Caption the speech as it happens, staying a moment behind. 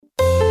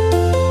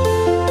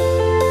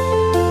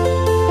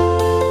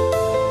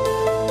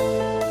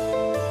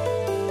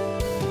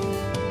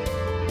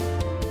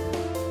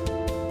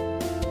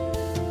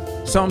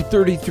Psalm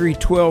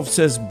 33:12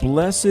 says,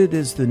 "Blessed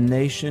is the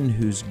nation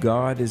whose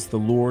God is the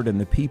Lord, and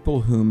the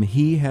people whom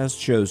he has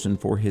chosen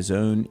for his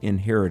own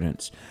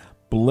inheritance."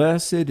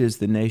 Blessed is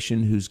the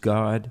nation whose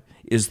God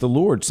is the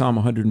Lord. Psalm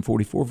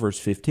 144 verse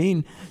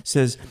 15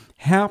 says,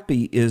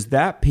 "Happy is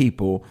that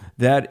people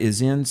that is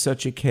in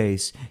such a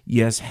case.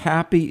 Yes,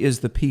 happy is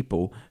the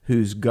people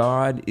whose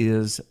God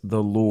is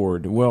the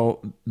Lord."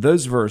 Well,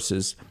 those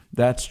verses,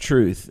 that's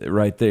truth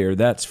right there.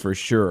 That's for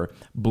sure.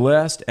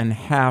 Blessed and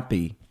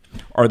happy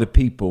are the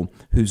people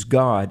whose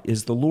God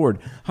is the Lord.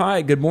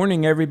 Hi, good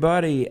morning,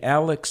 everybody.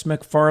 Alex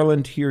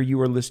McFarland here. You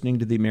are listening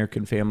to the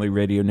American Family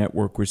Radio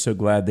Network. We're so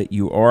glad that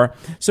you are.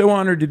 So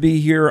honored to be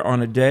here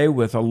on a day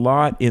with a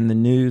lot in the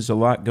news, a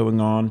lot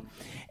going on.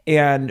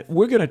 And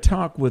we're going to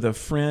talk with a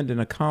friend and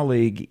a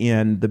colleague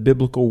in the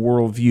Biblical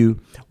Worldview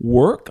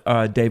work,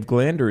 Dave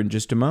Glander, in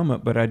just a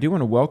moment. But I do want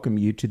to welcome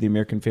you to the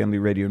American Family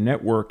Radio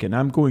Network. And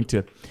I'm going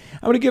to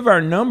give our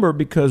number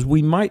because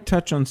we might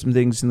touch on some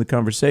things in the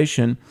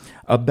conversation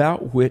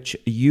about which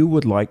you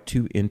would like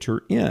to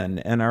enter in.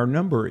 And our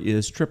number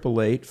is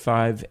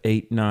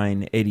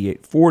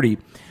 888-589-8840,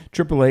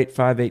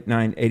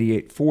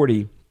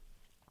 888-589-8840.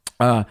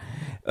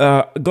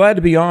 Glad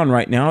to be on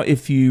right now.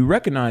 If you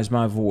recognize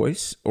my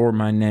voice or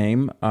my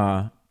name,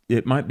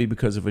 it might be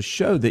because of a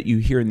show that you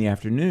hear in the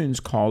afternoons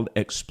called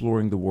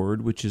Exploring the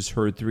Word, which is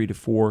heard 3 to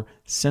 4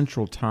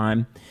 Central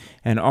Time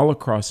and all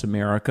across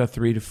America,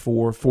 3 to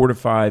 4, 4 to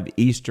 5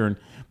 Eastern.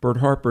 Bert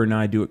Harper and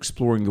I do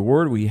Exploring the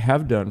Word. We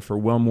have done for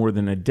well more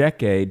than a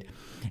decade.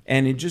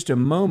 And in just a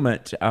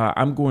moment,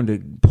 I'm going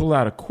to pull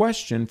out a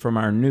question from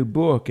our new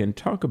book and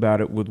talk about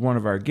it with one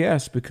of our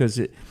guests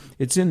because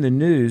it's in the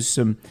news.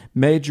 Some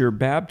major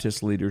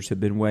Baptist leaders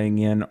have been weighing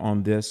in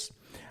on this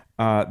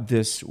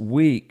this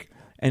week.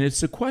 And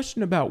it's a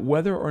question about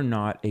whether or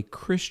not a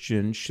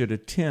Christian should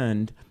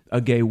attend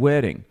a gay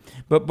wedding.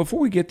 But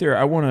before we get there,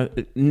 I want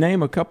to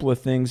name a couple of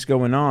things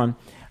going on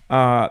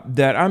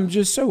that I'm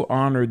just so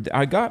honored.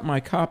 I got my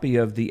copy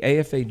of the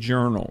AFA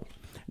Journal.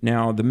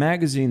 Now, the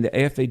magazine, the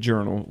AFA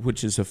Journal,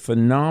 which is a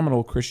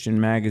phenomenal Christian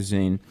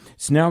magazine,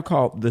 it's now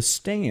called The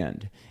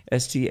Stand,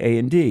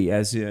 S-T-A-N-D,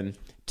 as in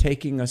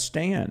taking a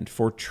stand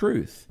for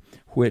truth,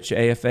 which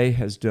AFA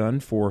has done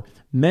for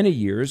many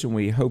years, and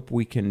we hope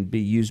we can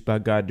be used by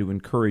God to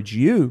encourage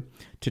you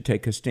to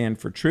take a stand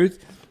for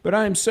truth. But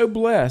I am so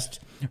blessed.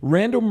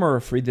 Randall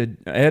Murphy, the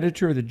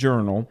editor of the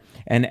Journal,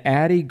 and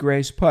Addie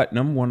Grace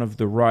Putnam, one of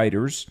the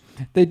writers,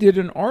 they did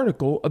an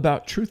article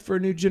about Truth for a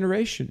New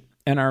Generation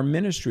and our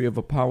ministry of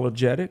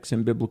apologetics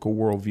and biblical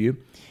worldview.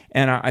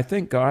 And I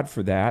thank God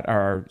for that,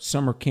 our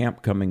summer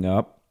camp coming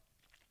up.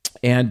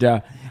 And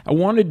I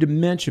wanted to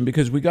mention,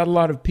 because we got a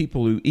lot of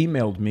people who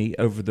emailed me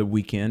over the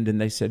weekend, and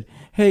they said,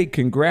 "Hey,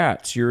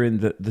 congrats, you're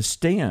in the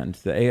Stand,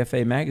 the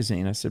AFA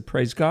magazine." I said,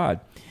 "Praise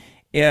God."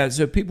 Yeah,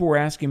 so people were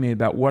asking me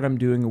about what I'm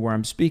doing and where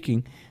I'm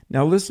speaking.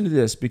 Now listen to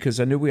this, because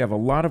I know we have a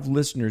lot of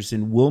listeners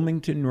in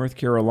Wilmington, North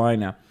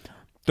Carolina.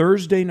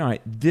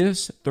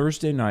 This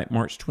Thursday night,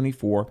 March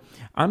 24,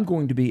 I'm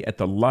going to be at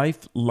the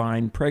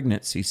Lifeline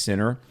Pregnancy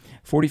Center,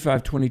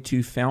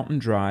 4522 Fountain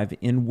Drive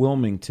in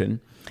Wilmington,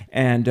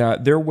 and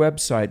their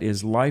website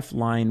is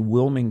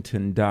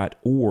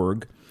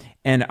lifelinewilmington.org,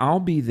 and I'll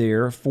be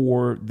there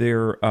for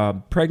their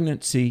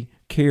Pregnancy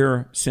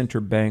Care Center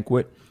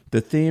banquet. The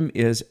theme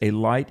is A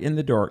Light in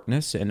the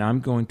Darkness, and I'm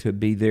going to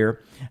be there.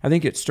 I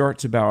think it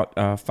starts about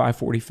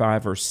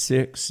 5:45 or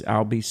 6.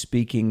 I'll be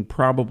speaking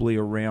probably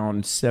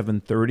around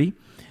 7:30.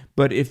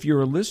 But if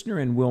you're a listener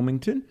in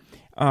Wilmington,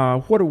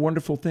 what a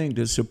wonderful thing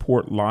to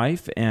support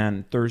life.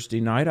 And Thursday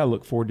night, I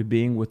look forward to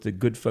being with the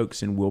good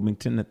folks in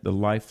Wilmington at the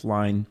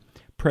Lifeline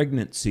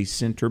Pregnancy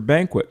Center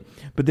banquet.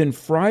 But then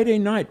Friday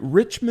night,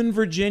 Richmond,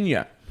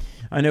 Virginia.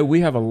 I know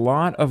we have a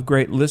lot of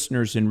great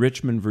listeners in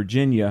Richmond,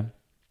 Virginia.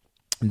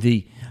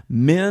 The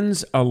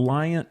Men's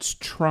Alliance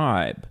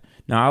Tribe.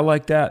 Now, I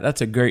like that.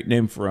 That's a great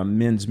name for a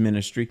men's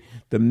ministry.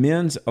 The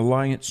Men's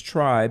Alliance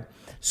Tribe,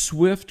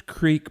 Swift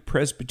Creek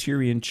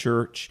Presbyterian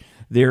Church,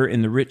 there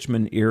in the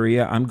Richmond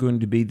area. I'm going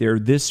to be there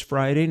this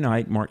Friday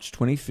night, March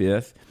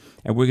 25th,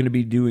 and we're going to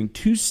be doing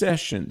 2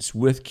 sessions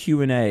with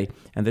Q&A.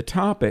 And the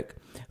topic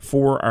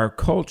for our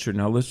culture,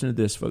 now listen to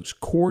this, folks,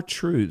 Core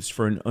Truths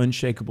for an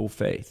Unshakable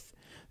Faith.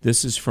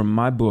 This is from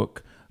my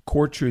book,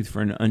 Core Truth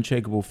for an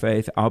Unshakable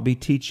Faith. I'll be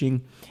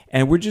teaching,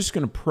 and we're just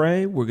going to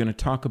pray. We're going to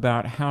talk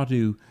about how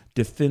to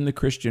defend the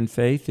Christian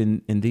faith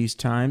in these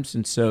times.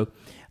 And so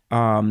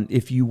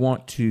if you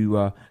want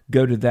to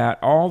go to that,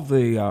 all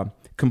the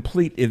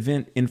complete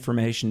event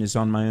information is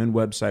on my own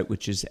website,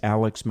 which is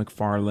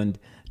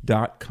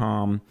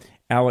alexmcfarland.com,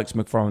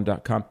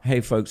 alexmcfarland.com.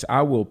 Hey, folks,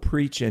 I will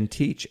preach and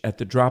teach at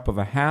the drop of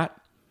a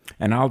hat,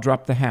 and I'll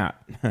drop the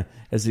hat,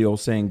 as the old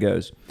saying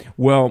goes.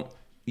 Well,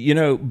 you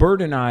know,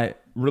 Bert and I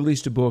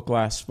released a book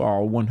last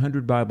fall,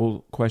 100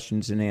 Bible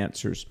Questions and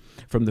Answers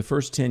from the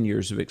first 10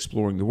 years of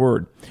Exploring the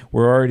Word.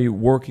 We're already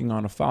working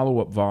on a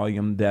follow-up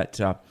volume that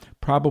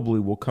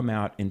probably will come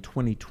out in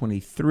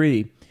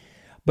 2023.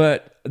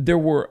 But there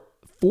were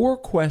 4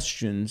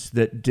 questions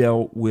that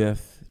dealt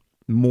with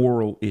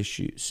moral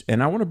issues.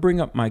 And I want to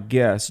bring up my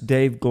guest,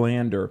 Dave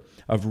Glander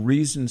of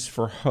Reasons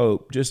for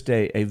Hope, just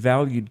a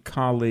valued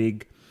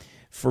colleague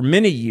for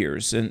many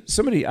years. And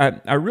somebody,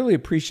 I really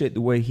appreciate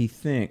the way he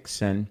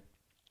thinks and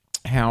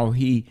how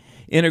he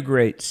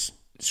integrates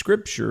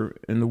Scripture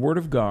and the Word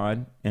of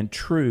God and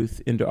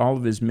truth into all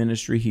of his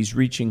ministry. He's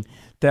reaching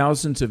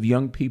thousands of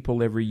young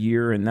people every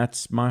year, and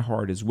that's my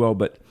heart as well.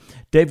 But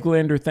Dave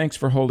Glander, thanks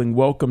for holding.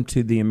 Welcome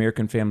to the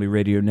American Family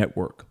Radio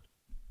Network.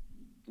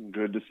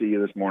 Good to see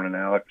you this morning,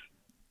 Alex.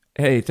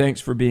 Hey,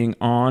 thanks for being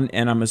on,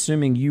 and I'm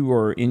assuming you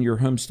are in your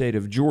home state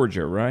of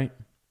Georgia, right?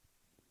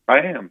 I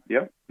am,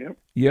 yep.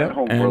 Yeah, at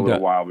home for a little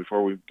while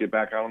before we get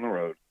back out on the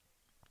road.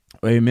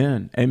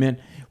 Amen.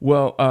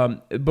 Well,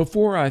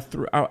 before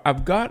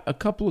I've got a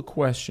couple of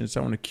questions.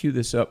 I want to cue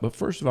this up, but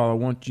first of all, I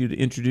want you to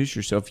introduce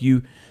yourself.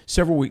 You,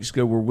 several weeks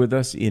ago, were with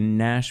us in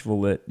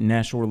Nashville at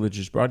National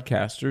Religious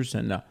Broadcasters,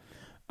 and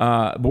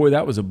boy,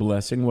 that was a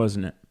blessing,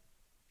 wasn't it?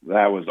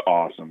 That was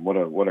awesome.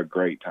 What a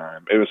great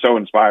time. It was so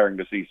inspiring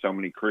to see so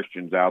many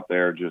Christians out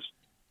there just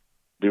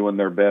doing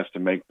their best to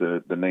make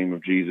the name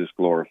of Jesus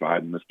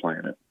glorified in this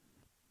planet.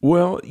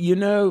 Well,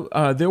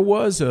 there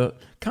was a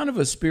kind of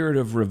a spirit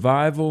of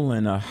revival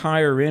and a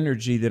higher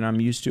energy than I'm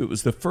used to. It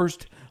was the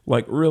first,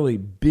 really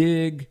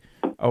big,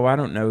 I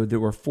don't know, there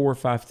were 4,000 or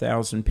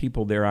 5,000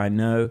 people there, I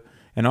know.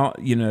 And all,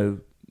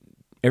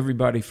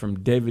 everybody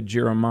from David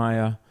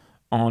Jeremiah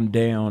on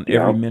down,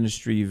 every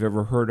ministry you've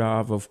ever heard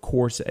of. Of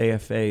course,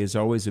 AFA is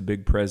always a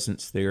big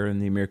presence there in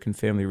the American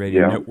Family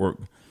Radio Network.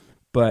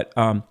 But,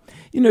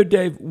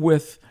 Dave,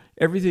 with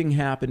everything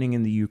happening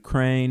in the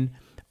Ukraine,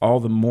 all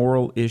the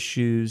moral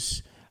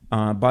issues.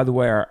 By the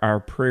way, our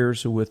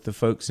prayers are with the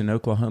folks in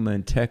Oklahoma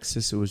and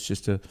Texas. It was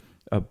just a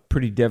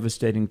pretty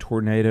devastating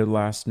tornado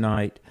last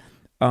night.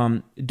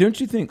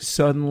 Don't you think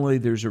suddenly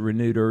there's a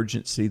renewed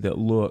urgency that,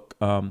 look,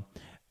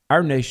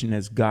 our nation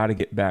has got to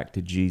get back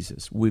to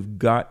Jesus. We've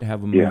got to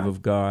have a move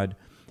of God.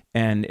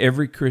 And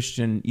every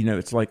Christian,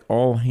 it's like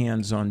all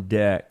hands on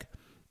deck,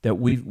 that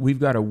we've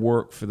got to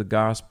work for the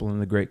gospel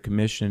and the Great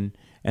Commission,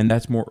 and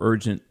that's more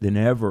urgent than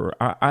ever.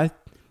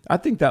 I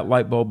think that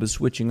light bulb is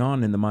switching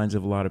on in the minds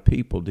of a lot of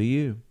people. Do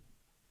you?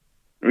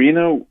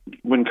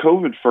 When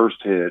COVID first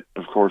hit,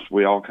 of course,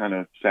 we all kind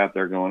of sat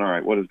there going, all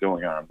right, what is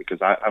going on?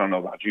 Because I don't know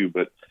about you,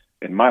 but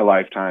in my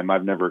lifetime,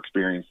 I've never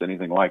experienced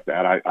anything like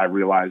that. I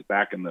realized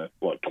back in the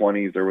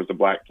 20s, there was a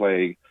Black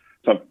Plague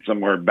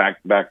somewhere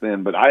back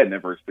then, but I had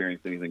never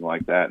experienced anything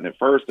like that. And at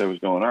first I was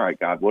going, all right,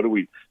 God,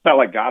 it's not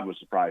like God was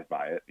surprised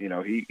by it.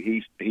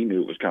 He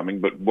knew it was coming,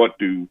 but what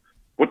do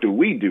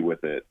we do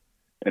with it?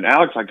 And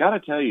Alex, I got to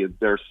tell you,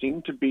 there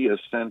seemed to be a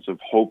sense of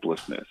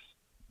hopelessness.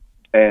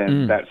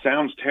 And that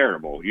sounds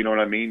terrible, you know what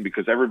I mean?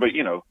 Because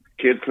everybody,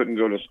 kids couldn't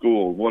go to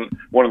school. One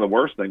of the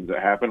worst things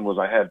that happened was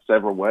I had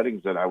several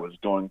weddings that I was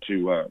going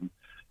to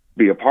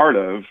be a part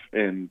of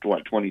in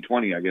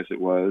 2020, I guess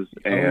it was,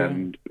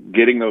 and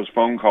getting those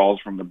phone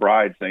calls from the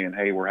bride saying,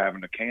 hey, we're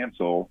having to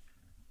cancel.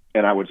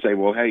 And I would say,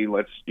 well, hey,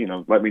 let's,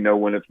 let me know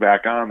when it's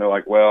back on. They're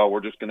like, well, we're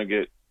just going to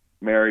get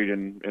married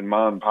in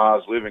Mom and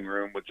Pa's living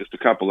room with just a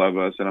couple of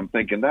us. And I'm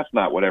thinking that's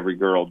not what every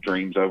girl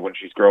dreams of when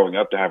she's growing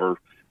up, to have her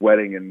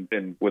wedding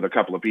and with a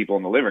couple of people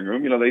in the living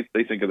room.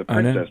 They think of the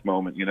princess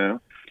moment,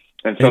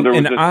 And so there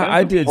was this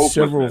I did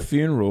several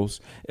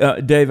funerals.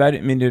 Dave, I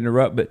didn't mean to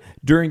interrupt, but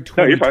during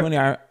 2020,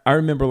 I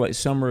remember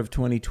summer of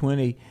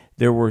 2020,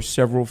 there were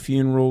several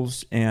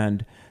funerals,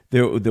 and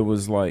there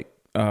was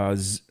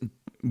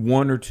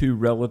one or two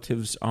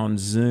relatives on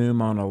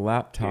Zoom on a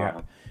laptop.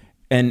 Yeah.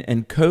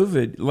 And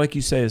COVID, like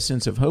you say, a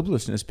sense of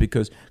hopelessness,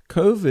 because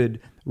COVID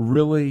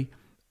really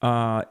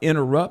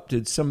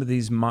interrupted some of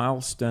these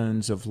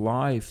milestones of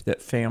life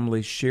that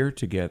families share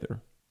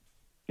together.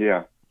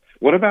 Yeah.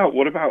 What about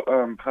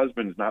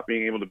husbands not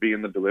being able to be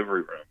in the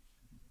delivery room?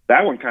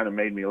 That one kind of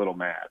made me a little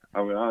mad.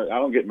 I mean, I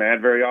don't get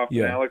mad very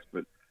often, Alex,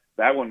 but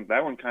that one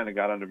kind of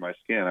got under my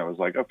skin. I was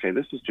like, okay,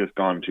 this has just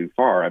gone too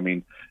far. I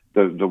mean,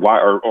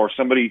 or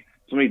somebody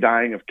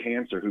dying of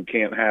cancer who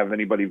can't have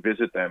anybody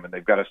visit them, and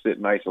they've got to sit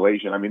in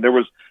isolation. I mean, there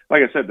was,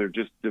 like I said, there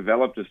just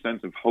developed a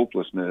sense of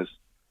hopelessness.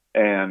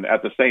 And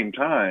at the same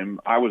time,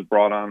 I was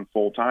brought on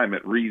full time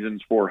at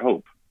Reasons for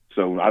Hope.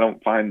 So I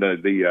don't find I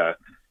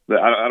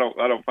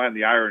don't find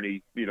the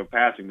irony,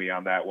 passing me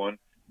on that one.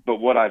 But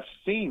what I've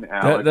seen,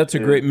 Alex, that's a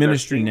great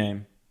ministry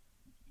name.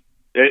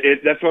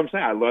 That's what I'm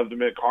saying. I love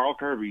the Carl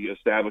Kirby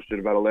established it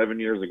about 11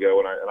 years ago,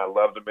 and I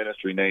love the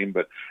ministry name.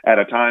 But at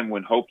a time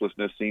when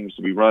hopelessness seems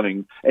to be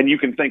running, and you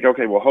can think,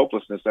 okay, well,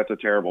 hopelessness, that's a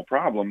terrible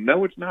problem.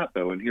 No, it's not,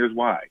 though, and here's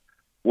why.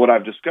 What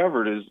I've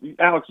discovered is,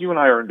 Alex, you and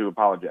I are into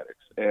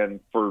apologetics,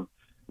 and for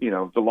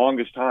the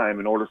longest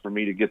time, in order for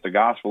me to get the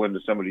gospel into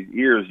somebody's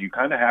ears, you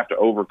kind of have to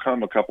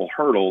overcome a couple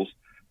hurdles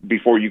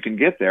before you can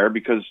get there,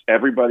 because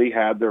everybody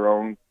had their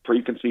own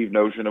preconceived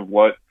notion of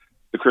what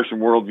the Christian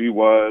worldview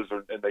was,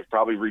 and they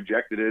probably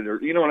rejected it, or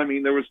you know what I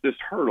mean? There was this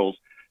hurdles.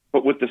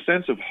 But with the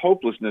sense of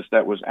hopelessness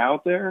that was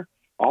out there,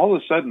 all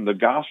of a sudden the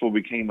gospel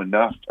became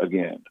enough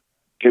again.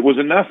 It was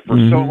enough for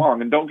so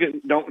long. And don't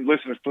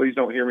listeners, please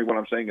don't hear me when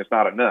I'm saying it's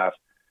not enough.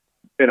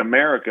 in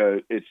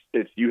America,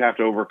 it's you have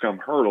to overcome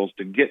hurdles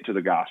to get to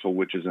the gospel,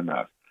 which is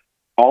enough.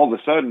 All of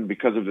a sudden,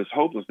 because of this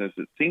hopelessness,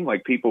 it seemed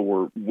like people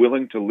were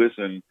willing to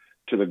listen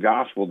to the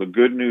gospel, the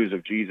good news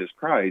of Jesus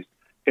Christ,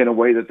 in a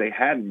way that they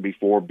hadn't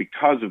before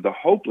because of the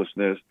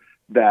hopelessness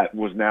that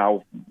was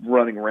now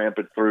running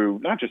rampant through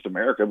not just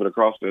America, but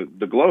across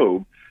the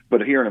globe.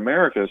 But here in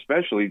America,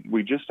 especially,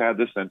 we just had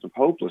this sense of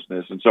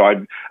hopelessness. And so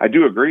I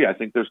do agree. I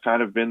think there's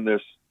kind of been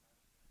this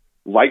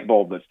light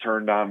bulb that's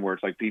turned on where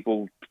it's like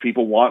people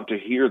want to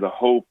hear the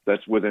hope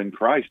that's within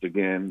Christ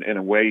again in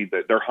a way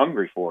that they're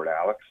hungry for it,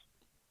 Alex.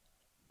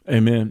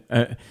 Amen.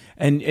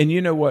 And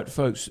you know what,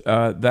 folks,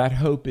 that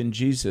hope in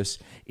Jesus,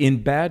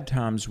 in bad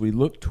times, we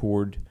look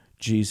toward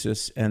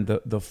Jesus and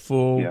the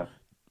full,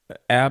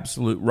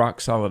 absolute,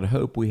 rock-solid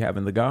hope we have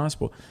in the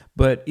gospel.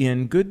 But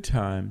in good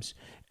times,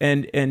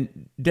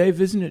 and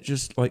Dave, isn't it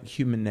just like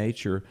human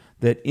nature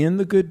that in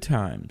the good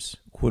times,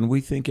 when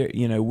we think,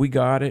 we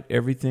got it,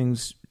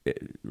 everything's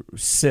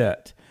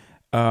set,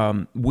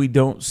 we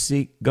don't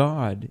seek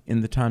God in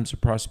the times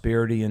of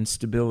prosperity and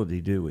stability,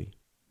 do we?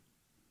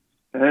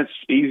 And it's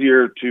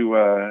easier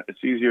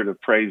to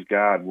praise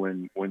God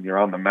when you're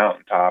on the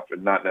mountaintop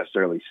and not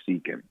necessarily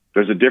seek Him.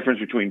 There's a difference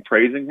between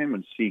praising Him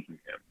and seeking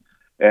Him.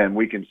 And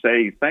we can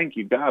say, thank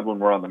you, God, when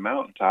we're on the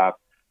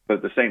mountaintop, but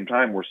at the same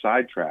time, we're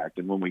sidetracked.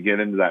 And when we get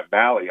into that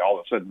valley, all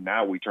of a sudden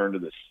now we turn to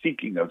the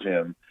seeking of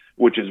Him,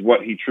 which is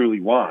what He truly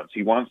wants.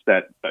 He wants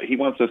that. He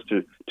wants us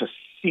to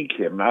seek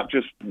Him, not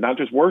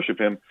just worship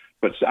Him.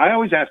 But I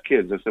always ask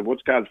kids, I said,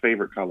 what's God's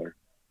favorite color?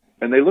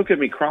 And they look at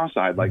me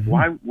cross-eyed, like,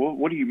 why?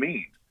 What do you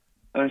mean?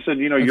 And I said,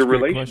 your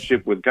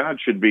relationship with God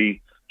should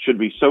be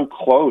so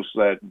close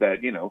that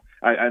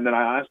and then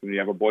I asked them, do you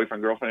have a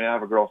boyfriend, girlfriend? I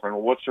have a girlfriend.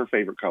 Well, what's her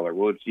favorite color?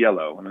 Well, it's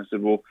yellow. And I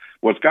said, well,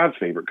 what's God's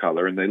favorite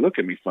color? And they look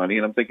at me funny,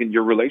 and I'm thinking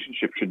your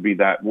relationship should be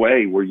that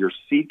way, where you're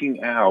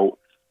seeking out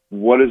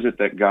what is it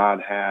that God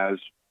has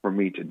for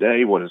me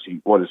today? What is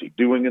he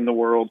doing in the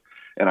world?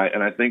 And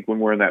I think when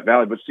we're in that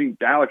valley, but see,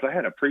 Alex, I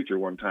had a preacher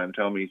one time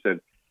tell me, he said,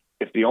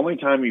 if the only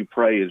time you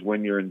pray is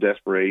when you're in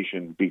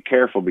desperation, be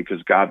careful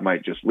because God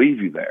might just leave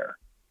you there.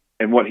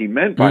 And what he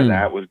meant by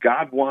that was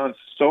God wants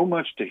so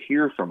much to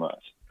hear from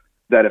us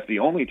that if the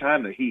only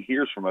time that He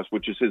hears from us,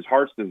 which is His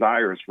heart's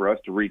desire, is for us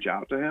to reach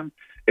out to Him,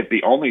 if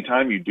the only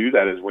time you do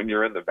that is when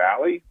you're in the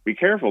valley, be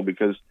careful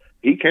because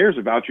He cares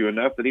about you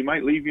enough that He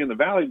might leave you in the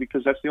valley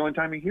because that's the only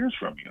time He hears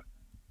from you.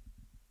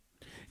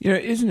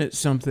 Isn't it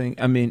something,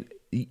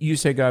 you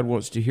say God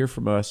wants to hear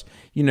from us.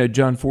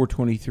 John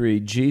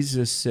 4:23,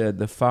 Jesus said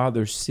the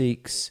Father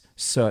seeks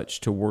such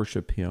to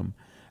worship Him.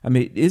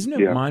 Isn't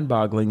it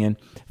mind-boggling? And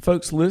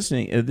folks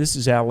listening, this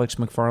is Alex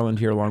McFarland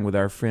here along with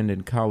our friend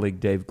and colleague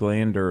Dave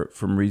Glander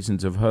from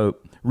Reasons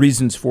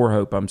for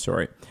Hope,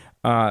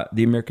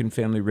 the American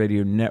Family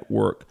Radio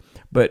Network.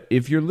 But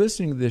if you're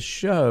listening to this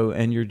show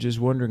and you're just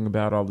wondering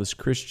about all this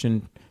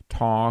Christian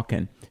talk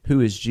and who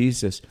is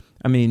Jesus,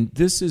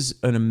 this is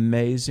an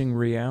amazing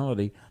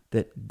reality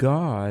that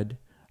God,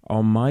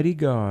 Almighty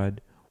God,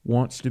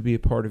 wants to be a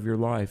part of your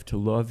life, to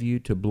love you,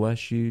 to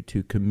bless you,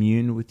 to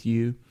commune with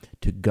you,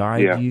 to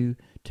guide you,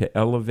 to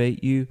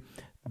elevate you.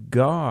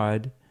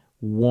 God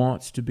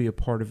wants to be a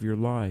part of your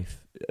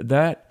life.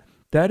 That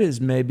is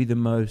maybe the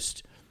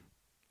most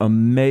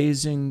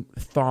amazing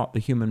thought the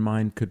human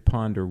mind could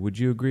ponder. Would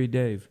you agree,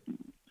 Dave?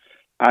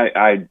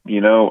 I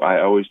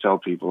always tell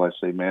people, I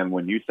say, man,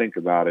 when you think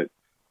about it,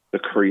 the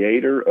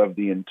creator of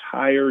the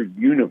entire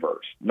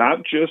universe, not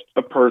just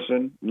a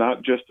person,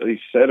 not just a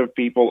set of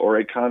people or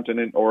a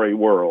continent or a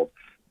world,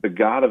 the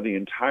God of the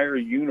entire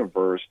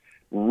universe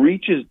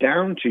reaches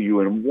down to you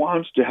and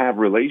wants to have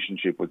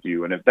relationship with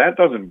you. And if that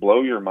doesn't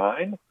blow your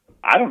mind,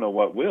 I don't know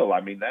what will.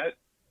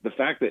 The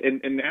fact that,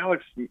 and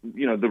Alex,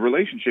 the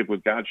relationship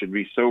with God should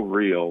be so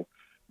real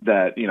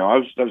that,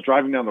 I was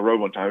driving down the road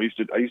one time.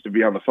 I used to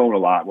be on the phone a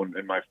lot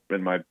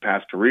in my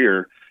past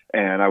career.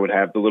 And I would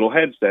have the little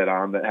headset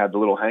on that had the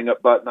little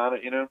hang-up button on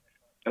it, And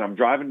I'm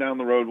driving down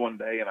the road one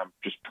day, and I'm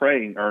just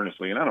praying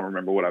earnestly. And I don't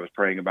remember what I was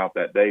praying about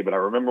that day, but I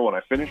remember when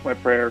I finished my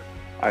prayer,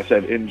 I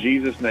said, in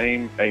Jesus'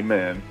 name,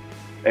 amen.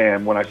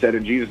 And when I said,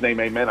 in Jesus' name,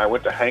 amen, I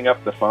went to hang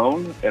up the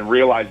phone and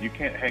realized you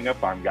can't hang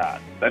up on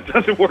God. That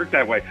doesn't work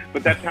that way.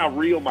 But that's how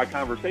real my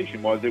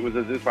conversation was. It was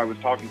as if I was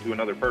talking to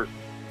another person.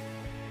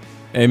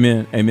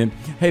 Amen. Amen.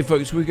 Hey,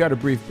 folks, we've got a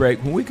brief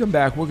break. When we come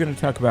back, we're going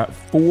to talk about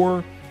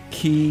 4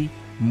 key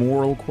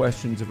moral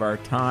questions of our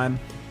time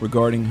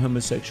regarding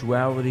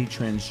homosexuality,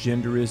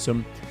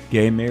 transgenderism,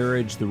 gay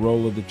marriage, the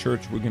role of the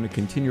church. We're going to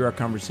continue our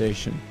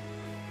conversation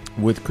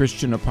with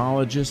Christian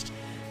apologist,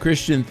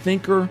 Christian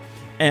thinker,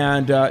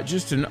 and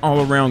just an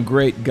all-around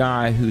great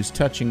guy who's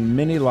touching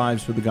many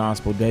lives for the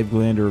gospel, Dave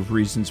Glander of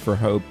Reasons for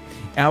Hope.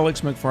 Alex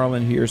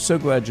McFarland here. So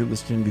glad you're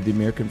listening to the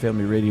American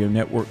Family Radio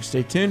Network.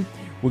 Stay tuned.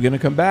 We're going to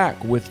come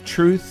back with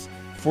truth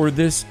for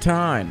this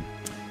time.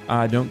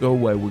 Don't go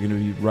away. We're going to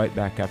be right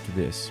back after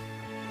this.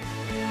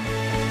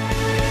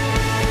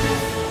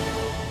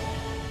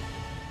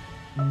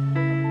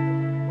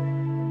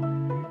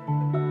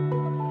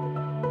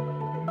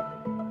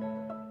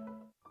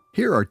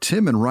 Here are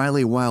Tim and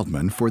Riley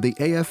Wildman for the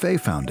AFA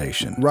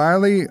Foundation.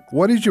 Riley,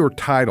 what is your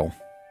title?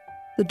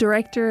 The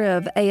director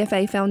of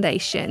AFA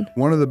Foundation.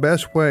 One of the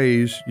best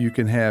ways you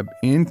can have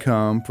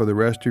income for the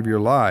rest of your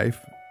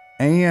life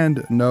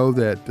and know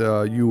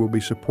that you will be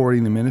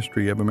supporting the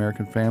ministry of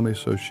American Family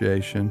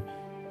Association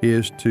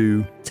is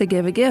to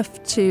give a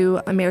gift to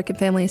American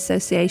Family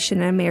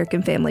Association and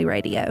American Family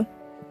Radio.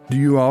 Do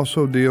you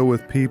also deal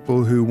with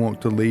people who want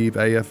to leave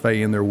AFA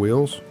in their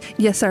wills?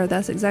 Yes, sir.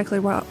 That's exactly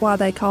why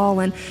they call,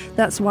 and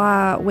that's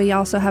why we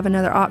also have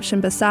another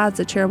option besides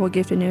the charitable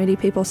gift annuity.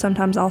 People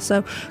sometimes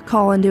also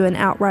call and do an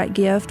outright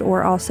gift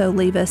or also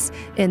leave us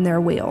in their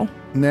will.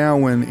 Now,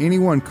 when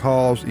anyone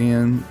calls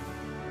in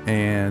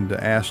and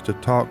asks to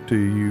talk to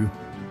you,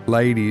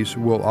 ladies,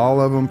 will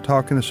all of them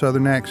talk in a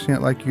Southern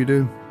accent like you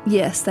do?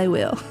 Yes, they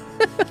will.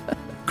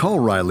 Call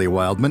Riley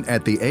Wildman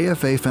at the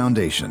AFA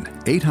Foundation,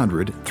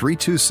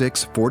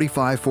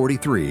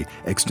 800-326-4543,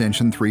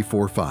 extension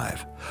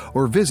 345,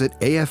 or visit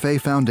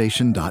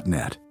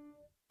afafoundation.net.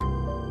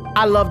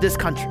 I love this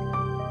country.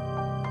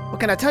 Well,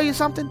 can I tell you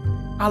something?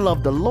 I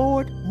love the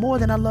Lord more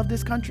than I love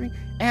this country,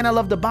 and I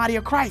love the body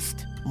of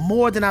Christ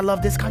more than I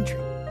love this country.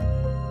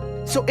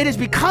 So it is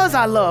because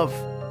I love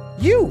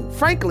you,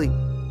 frankly,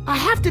 I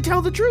have to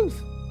tell the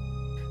truth.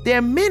 There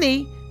are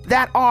many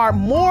that are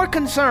more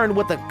concerned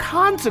with the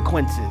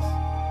consequences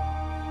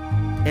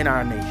in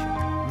our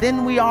nation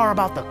than we are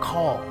about the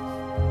cause.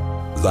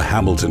 The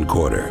Hamilton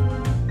Corner.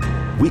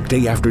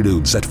 Weekday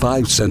afternoons at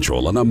 5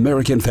 Central on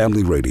American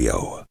Family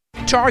Radio.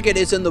 Target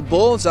is in the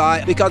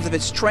bullseye because of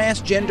its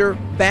transgender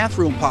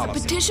bathroom policy.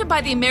 A petition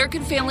by the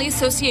American Family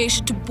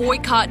Association to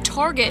boycott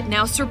Target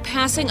now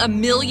surpassing 1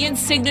 million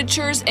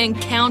signatures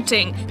and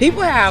counting.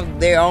 People have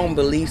their own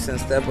beliefs and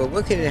stuff, but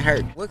what can it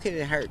hurt? What can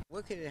it hurt?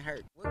 What can it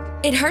hurt?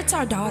 It hurts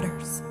our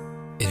daughters.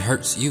 It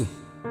hurts you.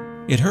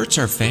 It hurts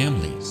our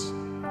families.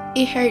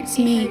 It hurts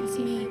me.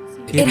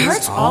 It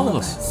hurts all of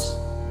us.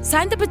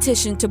 Sign the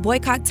petition to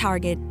boycott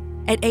Target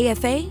at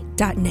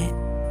afa.net.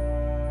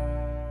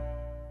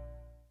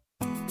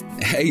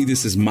 Hey,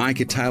 this is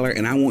Micah Tyler,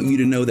 and I want you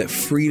to know that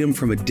freedom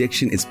from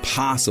addiction is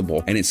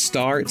possible, and it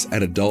starts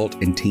at Adult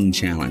and Teen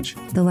Challenge.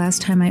 The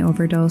last time I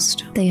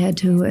overdosed, they had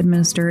to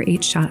administer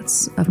 8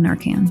 shots of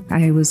Narcan.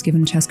 I was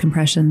given chest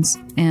compressions,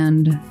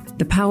 and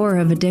the power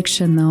of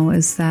addiction, though,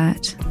 is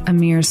that a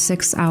mere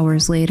 6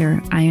 hours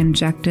later, I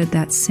injected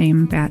that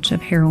same batch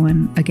of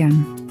heroin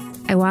again.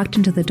 I walked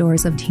into the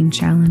doors of Teen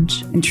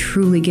Challenge, and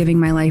truly giving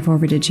my life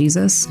over to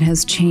Jesus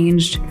has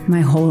changed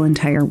my whole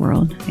entire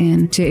world.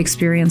 And to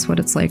experience what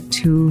it's like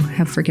to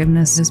have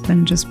forgiveness has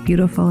been just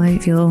beautiful. I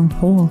feel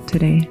whole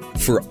today.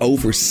 For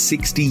over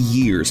 60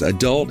 years,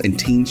 Adult and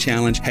Teen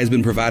Challenge has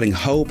been providing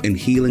hope and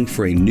healing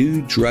for a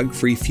new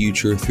drug-free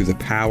future through the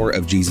power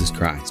of Jesus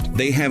Christ.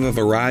 They have a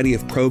variety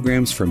of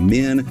programs for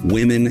men,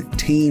 women,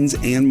 teens,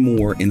 and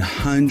more in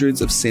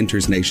hundreds of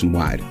centers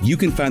nationwide. You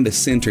can find the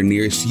center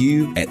nearest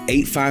you at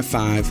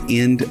 855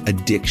 End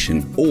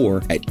Addiction or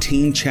at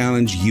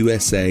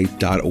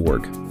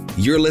teenchallengeusa.org.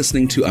 You're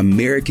listening to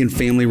American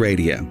Family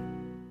Radio.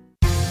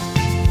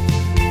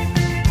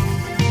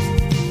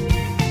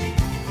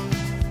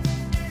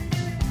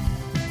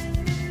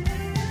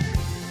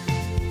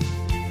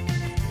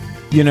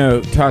 You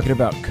know, talking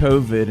about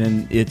COVID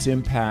and its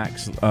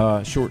impacts,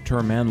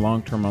 short-term and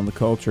long-term on the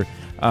culture,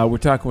 we're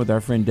talking with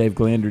our friend Dave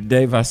Glander.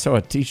 Dave, I saw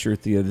a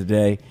T-shirt the other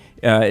day.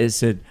 It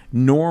said,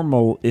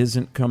 "Normal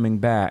isn't coming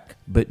back,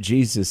 but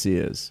Jesus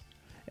is."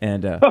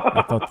 And I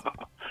thought,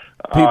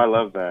 I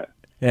love that.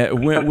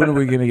 When are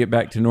we going to get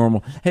back to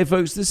normal? Hey,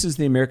 folks, this is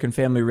the American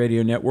Family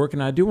Radio Network,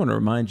 and I do want to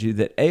remind you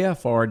that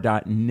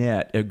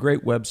afr.net, a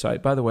great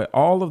website. By the way,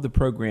 all of the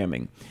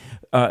programming,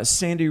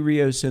 Sandy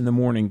Rios in the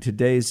morning,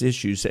 today's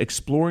issues,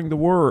 exploring the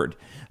Word,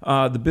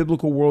 the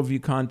biblical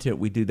worldview content.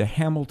 We do the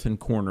Hamilton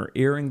Corner,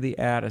 airing the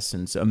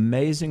Addisons,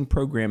 amazing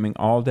programming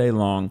all day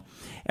long.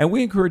 And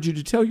we encourage you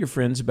to tell your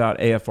friends about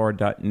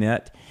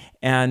afr.net.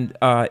 And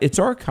it's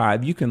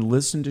archived. You can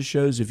listen to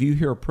shows. If you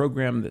hear a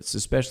program that's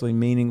especially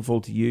meaningful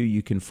to you,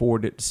 you can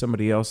forward it to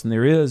somebody else. And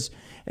there is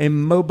a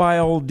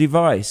mobile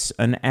device,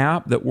 an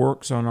app that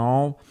works on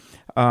all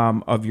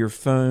of your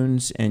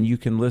phones, and you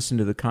can listen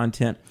to the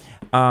content.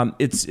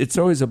 It's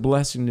always a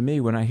blessing to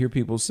me when I hear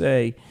people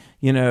say,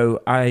 you know,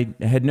 I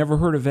had never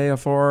heard of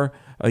AFR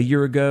a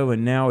year ago,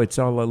 and now it's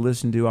all I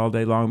listen to all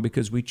day long,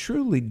 because we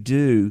truly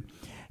do.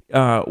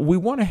 We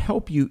want to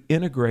help you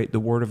integrate the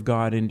Word of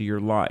God into your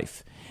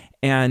life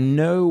and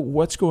know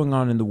what's going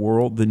on in the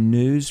world, the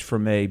news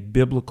from a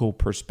biblical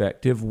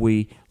perspective.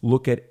 We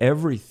look at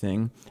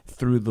everything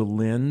through the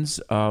lens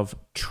of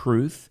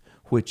truth,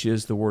 which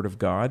is the Word of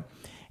God.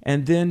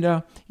 And then,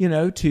 I'll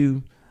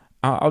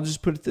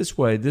just put it this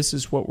way. This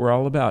is what we're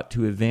all about,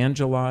 to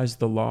evangelize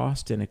the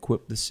lost and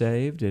equip the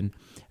saved, and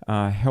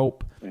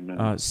help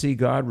see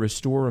God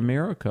restore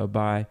America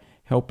by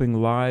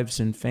helping lives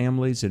and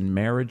families and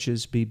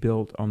marriages be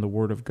built on the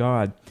Word of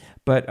God.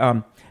 But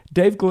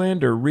Dave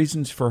Glander,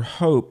 Reasons for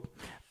Hope,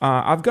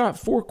 I've got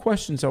 4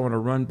 questions I want to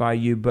run by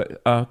you,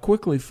 but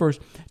quickly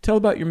first, tell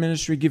about your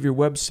ministry, give your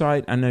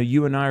website. I know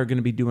you and I are going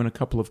to be doing a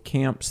couple of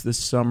camps this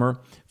summer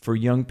for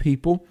young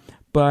people,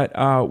 but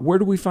where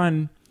do we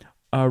find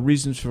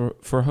Reasons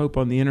for Hope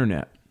on the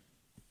internet?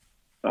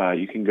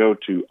 You can go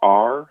to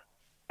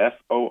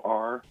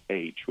RFORH,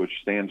 which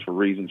stands for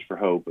Reasons for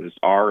Hope. It's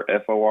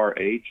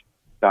RFORH.com,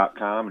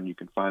 and you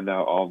can find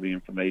out all the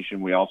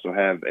information. We also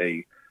have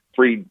a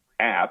free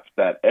app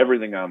that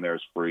everything on there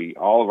is free.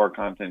 All of our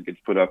content gets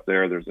put up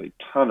there. There's a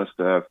ton of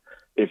stuff.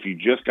 If you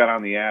just got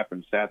on the app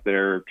and sat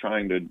there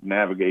trying to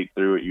navigate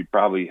through it, you'd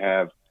probably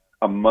have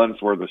a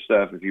month's worth of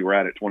stuff if you were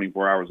at it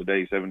 24 hours a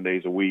day, 7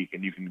 days a week.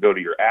 And you can go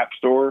to your app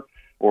store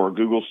or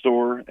Google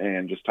store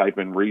and just type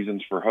in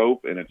Reasons for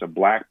Hope, and it's a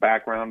black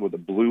background with a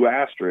blue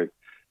asterisk,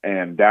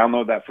 and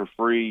download that for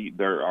free.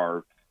 There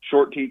are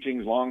short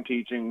teachings, long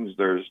teachings,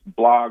 there's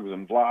blogs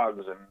and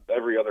vlogs and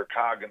every other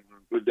cog, and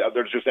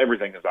there's just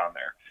everything is on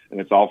there,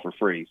 and it's all for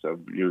free. So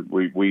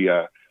we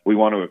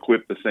want to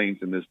equip the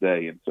saints in this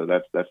day, and so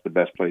that's the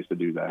best place to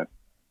do that.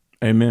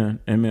 Amen.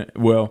 Amen.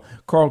 Well,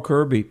 Carl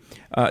Kirby,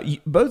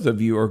 both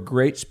of you are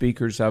great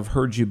speakers. I've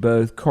heard you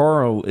both.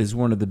 Carl is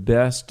one of the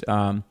best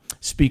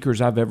speakers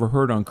I've ever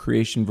heard on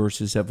creation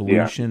versus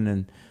evolution,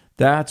 and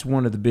that's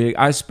one of the big.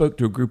 I spoke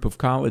to a group of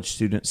college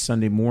students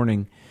Sunday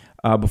morning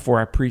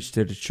before I preached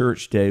at a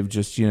church, Dave,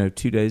 just 2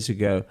 days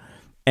ago,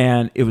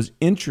 and it was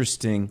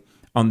interesting.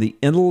 On the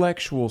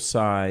intellectual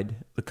side,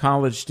 the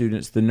college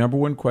students, the number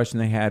one question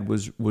they had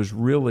was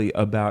really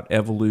about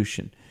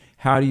evolution.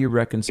 How do you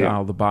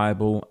reconcile the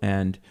Bible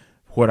and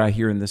what I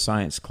hear in the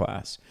science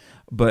class?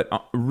 But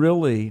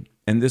really,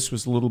 and this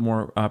was a little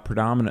more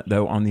predominant,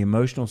 though, on the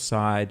emotional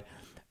side,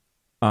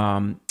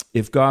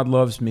 if God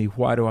loves me,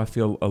 why do I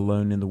feel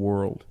alone in the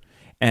world?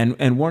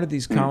 And one of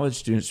these college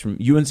students from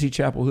UNC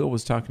Chapel Hill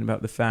was talking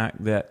about the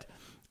fact that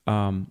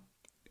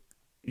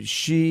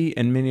she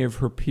and many of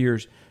her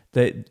peers,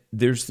 that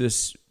there's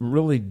this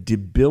really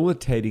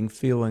debilitating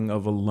feeling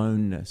of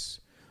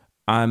aloneness.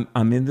 I'm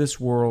in this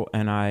world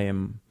and I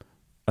am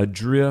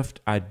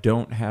adrift. I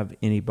don't have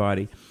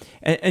anybody.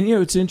 And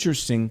it's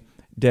interesting,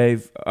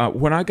 Dave,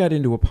 when I got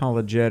into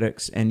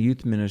apologetics and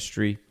youth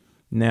ministry,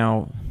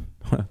 now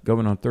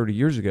going on 30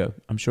 years ago,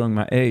 I'm showing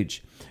my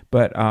age,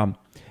 but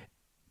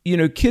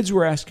kids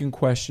were asking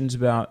questions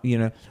about,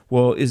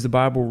 well, is the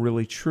Bible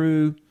really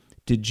true?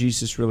 Did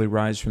Jesus really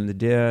rise from the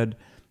dead?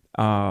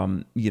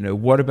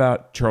 What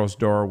about Charles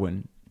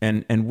Darwin?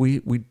 And we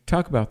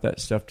talk about that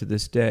stuff to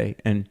this day.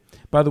 And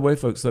by the way,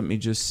 folks, let me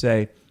just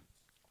say,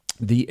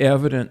 the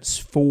evidence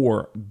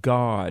for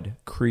God,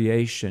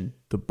 creation,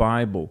 the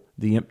Bible,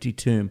 the empty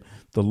tomb,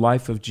 the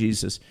life of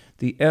Jesus,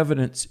 the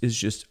evidence is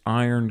just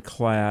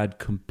ironclad,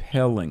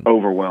 compelling.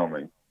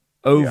 Overwhelming.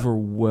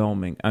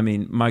 I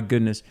mean, my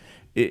goodness,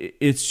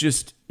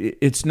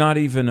 it's not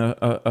even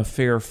a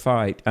fair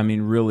fight. I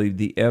mean, really,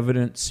 the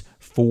evidence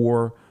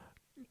for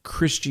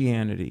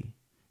Christianity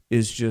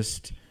is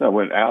just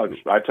when Alex,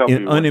 I tell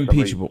people,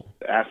 unimpeachable.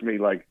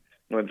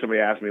 When somebody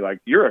asks me,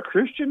 you're a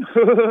Christian?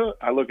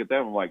 I look at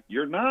them, I'm like,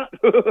 you're not?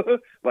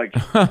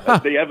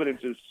 The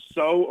evidence is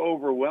so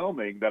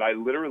overwhelming that I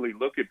literally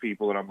look at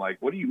people and I'm like,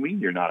 what do you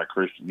mean you're not a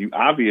Christian? You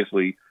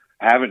obviously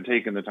haven't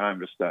taken the time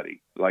to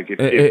study.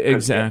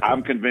 Exactly.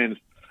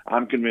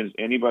 I'm convinced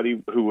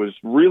anybody who is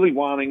really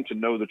wanting to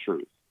know the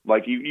truth,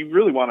 you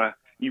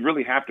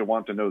really have to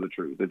want to know the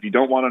truth. If you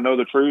don't want to know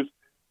the truth,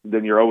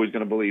 then you're always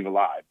going to believe a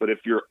lie. But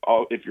if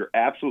you're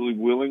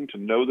absolutely willing to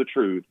know the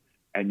truth,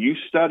 and you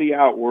study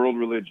out world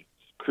religions,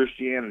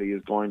 Christianity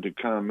is going to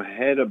come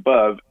head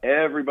above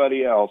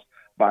everybody else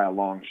by a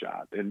long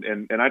shot.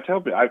 And I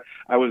tell people,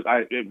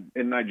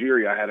 in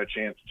Nigeria, I had a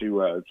chance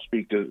to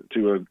speak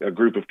to a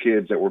group of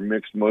kids that were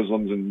mixed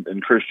Muslims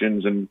and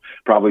Christians, and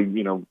probably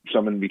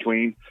some in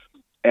between.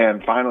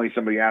 And finally,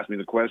 somebody asked me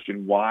the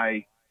question,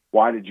 why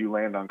did you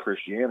land on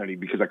Christianity?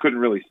 Because I couldn't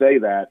really say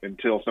that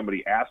until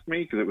somebody asked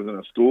me, because it was in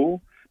a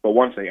school. But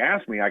once they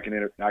asked me, I can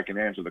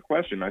answer the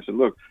question. I said,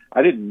 look,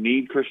 I didn't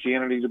need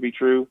Christianity to be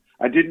true.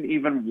 I didn't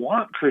even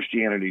want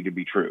Christianity to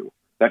be true.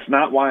 That's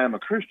not why I'm a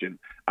Christian.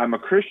 I'm a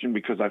Christian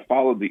because I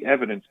followed the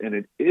evidence, and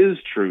it is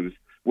truth,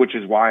 which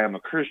is why I'm a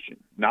Christian.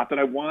 Not that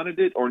I wanted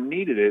it or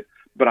needed it,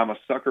 but I'm a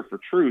sucker for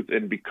truth,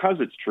 and because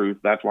it's truth,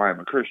 that's why I'm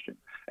a Christian.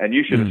 And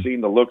you should have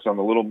seen the looks on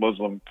the little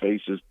Muslim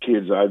faces,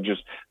 kids.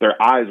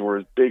 Their eyes were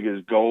as big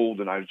as gold,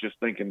 and I was just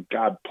thinking,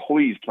 God,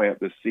 please plant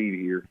this seed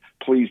here.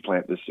 Please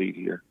plant this seed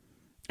here.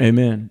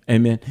 Amen.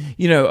 Amen.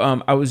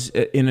 I was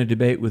in a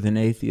debate with an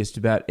atheist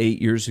about 8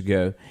 years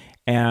ago,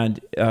 and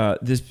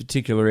this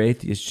particular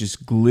atheist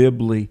just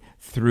glibly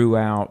threw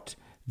out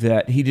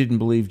that he didn't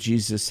believe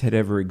Jesus had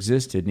ever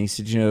existed. And he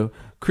said,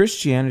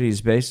 Christianity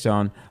is based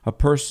on a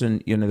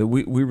person, that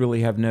we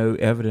really have no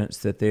evidence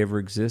that they ever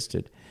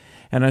existed.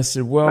 And I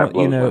said, well, that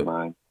blows my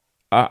mind.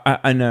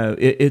 I know.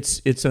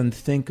 It's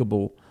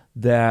unthinkable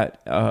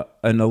that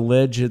an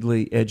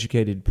allegedly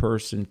educated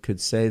person could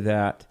say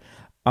that.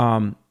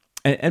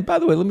 And by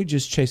the way, let me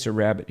just chase a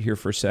rabbit here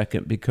for a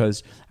second,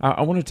 because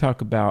I want to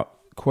talk about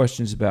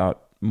questions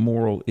about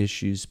moral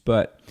issues.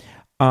 But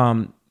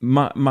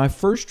My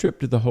first trip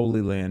to the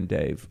Holy Land,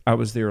 Dave, I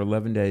was there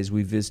 11 days.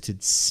 We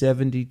visited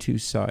 72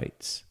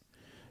 sites.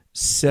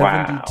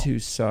 72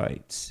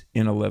 sites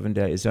in 11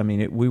 days. I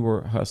mean, we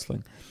were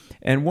hustling.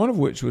 And one of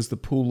which was the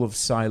Pool of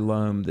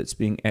Siloam that's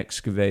being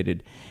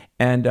excavated.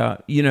 And,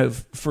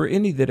 for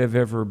any that have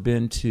ever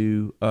been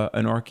to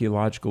an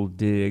archaeological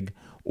dig,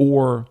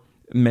 or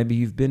maybe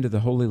you've been to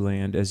the Holy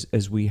Land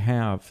as we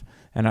have,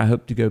 and I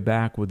hope to go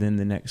back within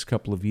the next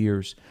couple of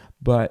years,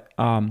 but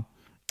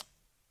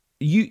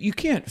you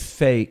can't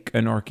fake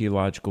an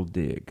archaeological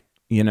dig,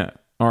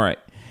 All right.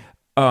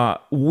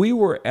 We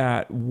were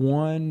at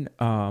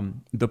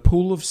the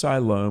Pool of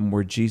Siloam,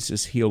 where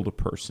Jesus healed a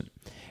person,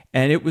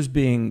 and it was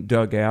being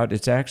dug out.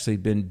 It's actually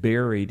been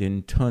buried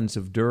in tons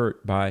of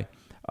dirt by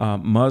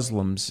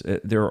Muslims.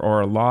 There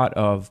are a lot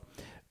of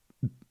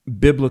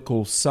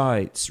biblical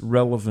sites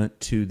relevant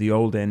to the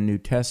Old and New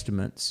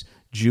Testaments,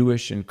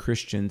 Jewish and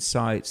Christian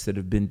sites that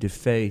have been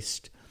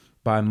defaced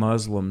by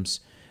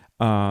Muslims.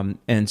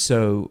 And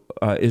so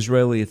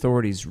Israeli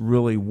authorities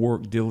really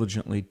work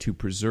diligently to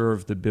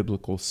preserve the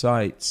biblical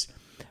sites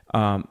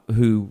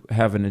who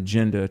have an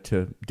agenda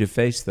to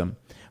deface them.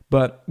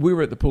 But we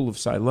were at the Pool of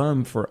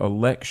Siloam for a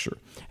lecture,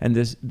 and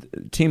this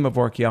team of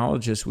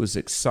archaeologists was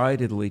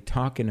excitedly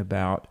talking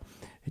about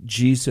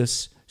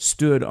Jesus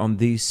stood on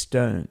these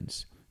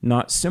stones,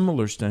 not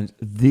similar stones,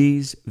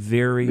 these.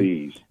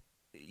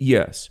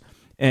 Yes.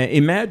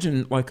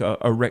 Imagine like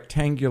a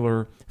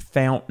rectangular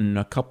fountain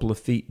a couple of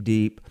feet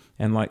deep,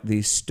 and like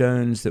these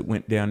stones that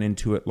went down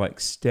into it like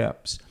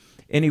steps.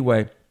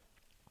 Anyway,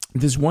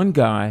 this one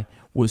guy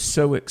was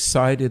so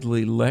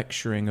excitedly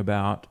lecturing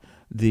about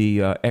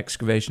the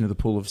excavation of the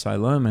Pool of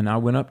Siloam, and I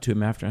went up to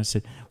him after and I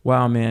said,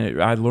 "Wow,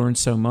 man, I learned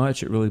so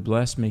much. It really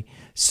blessed me.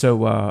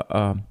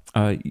 So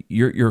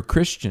you're a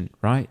Christian,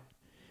 right?"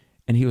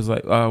 And he was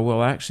like,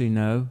 "Well, actually,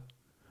 no."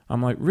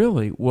 I'm like,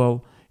 "Really?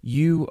 Well,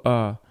 you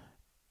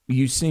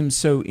seem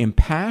so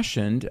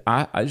impassioned.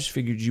 I just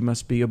figured you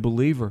must be a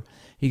believer."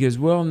 He goes,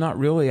 "Well, not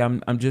really.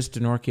 I'm just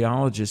an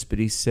archaeologist." But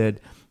he said,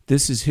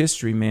 "This is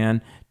history,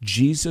 man.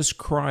 Jesus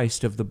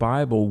Christ of the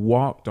Bible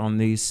walked on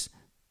these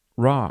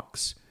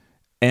rocks."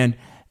 And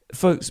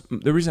folks,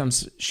 the reason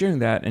I'm sharing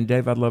that, and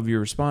Dave, I'd love your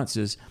response,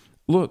 is,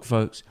 look,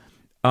 folks,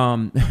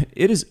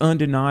 it is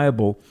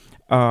undeniable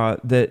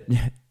that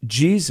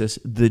Jesus,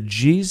 the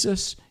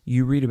Jesus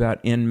you read about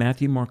in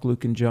Matthew, Mark,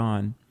 Luke, and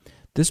John,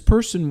 this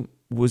person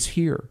was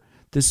here.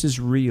 This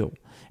is real.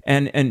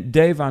 And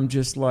Dave, I'm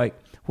just like,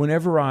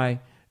 whenever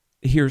I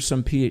hear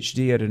some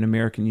PhD at an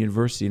American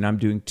university, and I'm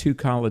doing 2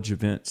 college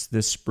events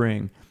this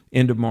spring,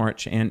 end of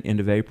March and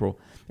end of April,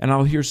 and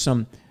I'll hear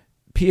some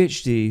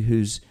PhD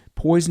who's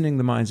poisoning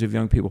the minds of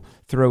young people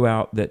throw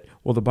out that,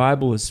 well, the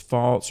Bible is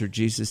false or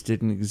Jesus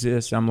didn't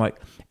exist. I'm like,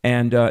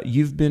 and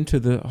you've been to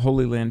the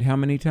Holy Land how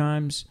many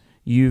times?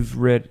 You've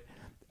read,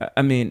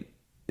 I mean,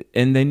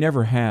 and they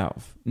never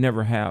have.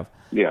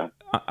 Yeah.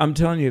 I'm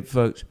telling you,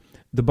 folks,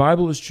 the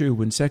Bible is true.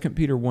 When 2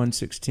 Peter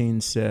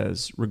 1:16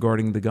 says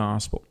regarding the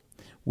gospel,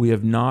 we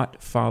have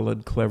not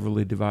followed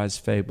cleverly devised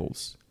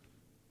fables.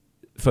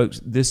 Folks,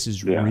 this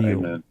is real.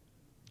 Amen.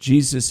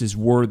 Jesus is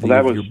worthy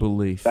of your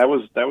belief. That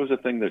was the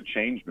thing that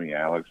changed me,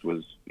 Alex,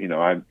 was, we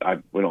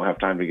don't have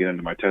time to get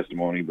into my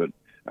testimony, but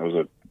I was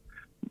a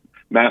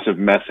massive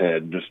meth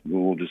head.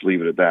 We'll just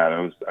leave it at that.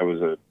 I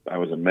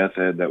was a meth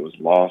head that was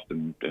lost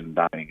and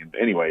dying. And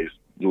anyways,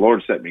 the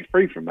Lord set me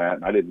free from that,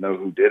 and I didn't know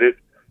who did it.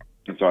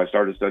 And so I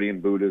started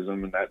studying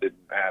Buddhism, and that didn't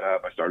add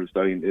up. I started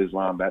studying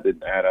Islam, that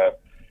didn't add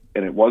up.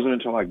 And it wasn't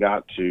until I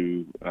got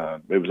to,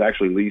 it was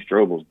actually Lee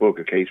Strobel's book,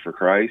 A Case for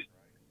Christ,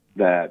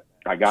 that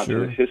I got to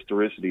the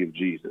historicity of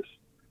Jesus,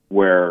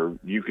 where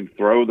you can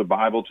throw the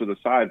Bible to the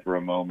side for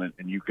a moment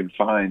and you can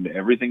find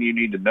everything you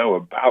need to know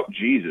about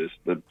Jesus,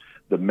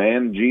 the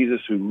man Jesus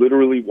who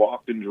literally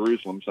walked in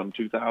Jerusalem some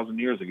 2,000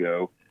 years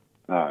ago.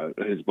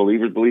 His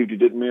believers believed he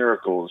did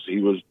miracles. He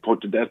was put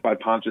to death by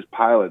Pontius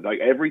Pilate. Like,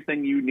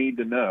 everything you need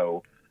to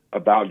know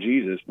about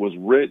Jesus was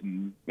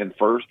written in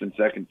 1st and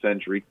 2nd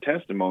century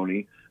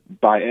testimony,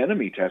 by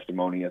enemy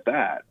testimony at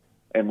that.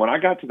 And when I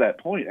got to that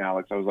point,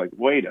 Alex, I was like,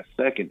 wait a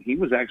second, he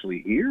was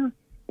actually here?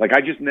 Like,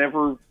 I just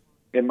never,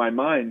 in my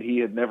mind, he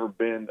had never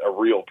been a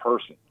real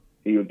person.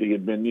 He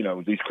had been,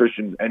 these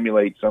Christians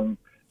emulate some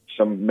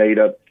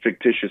made-up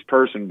fictitious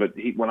person. But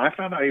when I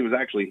found out he was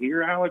actually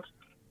here, Alex,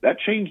 that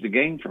changed the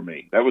game for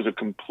me. That was a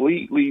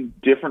completely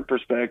different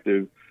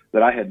perspective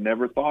that I had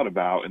never thought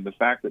about. And the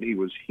fact that he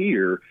was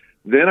here,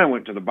 then I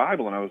went to the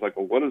Bible and I was like,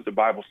 well, what does the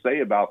Bible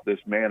say about this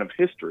man of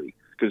history?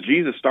 Because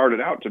Jesus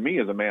started out to me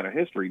as a man of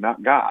history,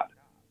 not God.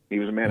 He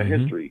was a man of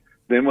history.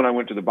 Then when I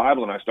went to the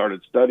Bible and I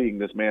started studying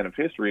this man of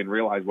history and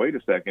realized, wait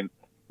a second,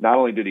 not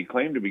only did he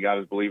claim to be God,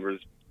 as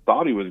believers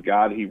thought he was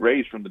God, he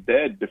raised from the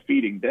dead,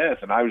 defeating death.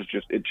 And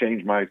it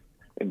changed my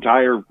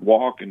entire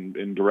walk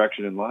and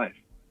direction in life.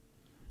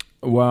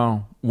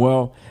 Wow.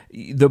 Well,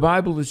 the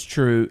Bible is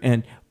true.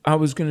 And I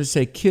was going to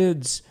say,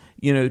 kids,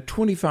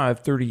 25,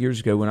 30 years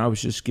ago, when I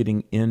was just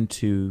getting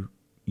into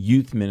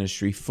youth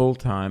ministry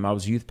full-time, I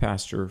was youth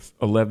pastor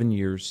 11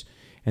 years,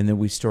 and then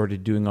we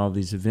started doing all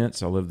these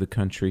events all over the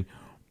country.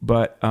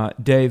 But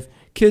Dave,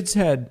 kids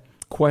had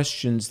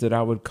questions that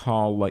I would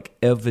call like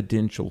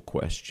evidential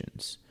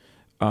questions.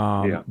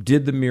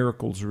 Did the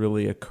miracles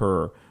really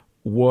occur?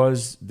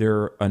 Was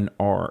there an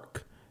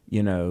ark?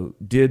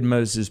 Did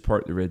Moses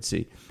part the Red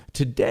Sea?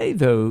 Today,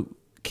 though,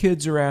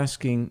 kids are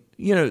asking,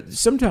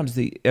 sometimes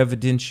the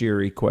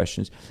evidentiary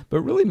questions, but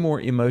really more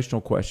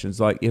emotional questions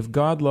like, if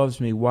God loves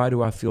me, why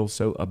do I feel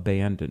so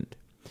abandoned?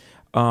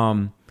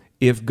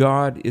 If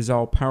God is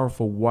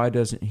all-powerful, why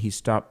doesn't he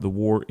stop the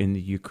war in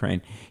the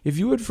Ukraine? If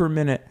you would for a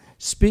minute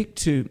speak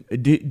to,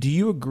 do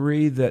you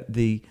agree that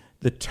the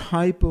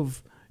type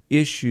of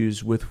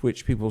issues with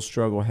which people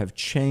struggle have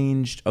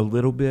changed a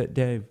little bit,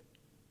 Dave?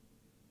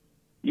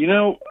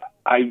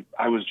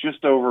 I was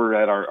just over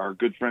at our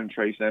good friend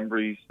Trace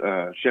Embry's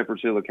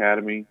Shepherd's Hill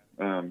Academy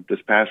this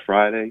past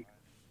Friday,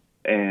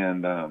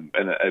 and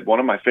one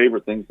of my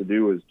favorite things to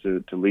do is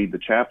to lead the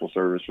chapel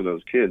service for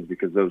those kids,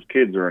 because those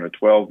kids are in a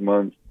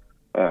 12-month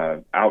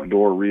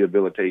outdoor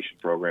rehabilitation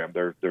program.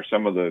 They're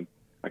some of the,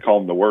 I call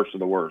them the worst of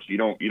the worst. You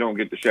don't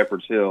get to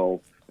Shepherd's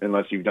Hill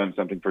unless you've done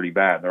something pretty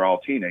bad. They're all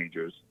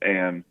teenagers,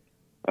 and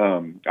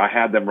I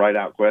had them write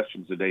out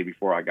questions the day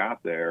before I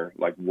got there,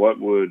 like what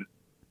would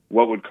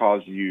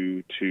cause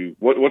you to,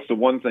 what's the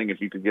one thing, if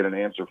you could get an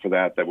answer for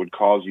that would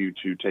cause you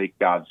to take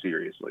God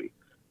seriously?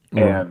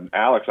 And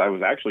Alex, I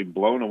was actually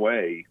blown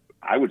away.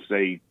 I would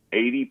say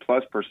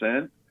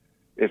 80+%.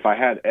 If I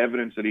had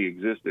evidence that he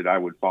existed, I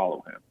would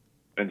follow him.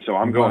 And so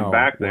I'm going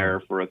back there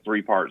for a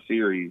 3-part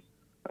series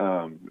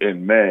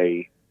in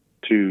May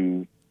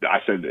I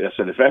said,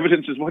 if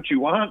evidence is what you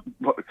want,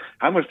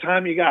 how much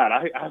time you got?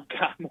 I've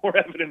got more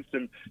evidence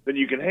than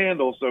you can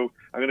handle, so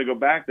I'm going to go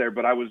back there.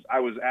 But I was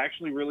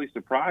actually really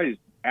surprised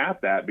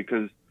at that,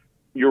 because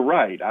you're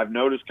right. I've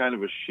noticed kind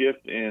of a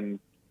shift in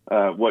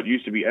what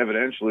used to be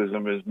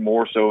evidentialism is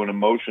more so an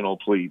emotional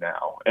plea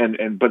now.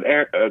 But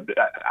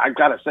I've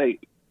got to say,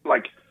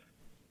 like,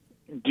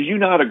 do you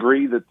not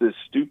agree that this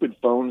stupid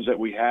phones that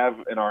we have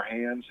in our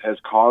hands has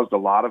caused a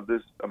lot of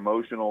this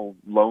emotional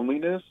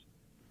loneliness?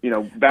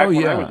 Back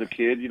when I was a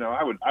kid,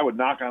 I would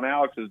knock on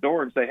Alex's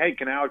door and say, hey,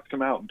 can Alex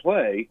come out and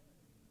play?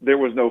 There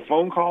was no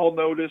phone call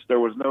notice. There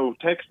was no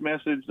text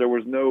message. There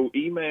was no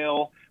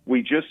email.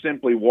 We just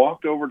simply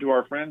walked over to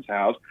our friend's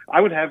house.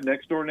 I would have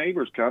next door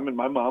neighbors come, and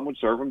my mom would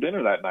serve them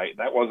dinner that night.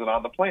 That wasn't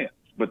on the plan,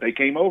 but they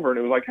came over, and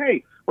it was like,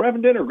 hey, we're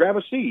having dinner. Grab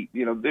a seat.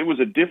 It was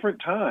a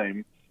different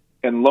time,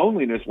 and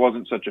loneliness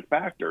wasn't such a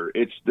factor.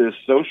 It's this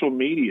social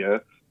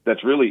media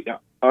that's really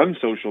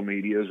unsocial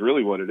media is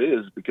really what it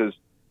is, because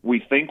we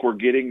think we're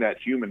getting that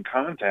human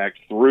contact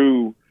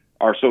through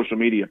our social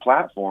media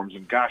platforms.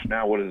 And gosh,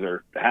 now what is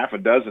there? Half a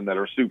dozen that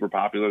are super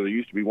popular. There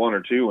used to be 1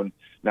 or 2, and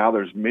now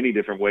there's many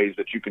different ways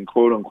that you can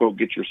quote unquote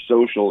get your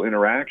social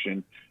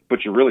interaction,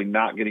 but you're really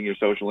not getting your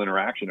social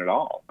interaction at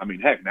all. I mean,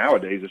 heck,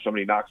 nowadays, if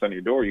somebody knocks on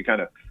your door, you kind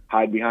of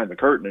hide behind the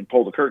curtain and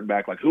pull the curtain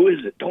back like, who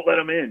is it? Don't let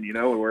them in,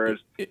 Whereas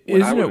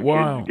when I was a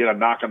kid, to get a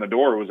knock on the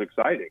door was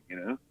exciting,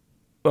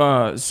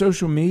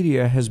 Social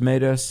media has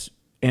made us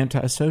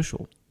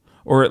antisocial,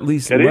 or at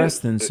least less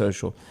than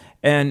social.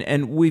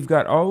 And we've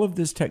got all of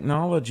this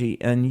technology,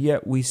 and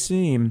yet we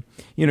seem,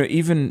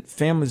 even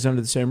families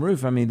under the same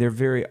roof, I mean, they're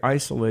very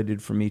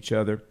isolated from each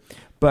other.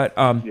 But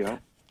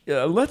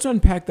let's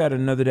unpack that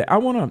another day. I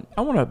want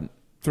to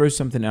throw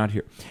something out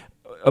here.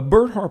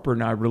 Bert Harper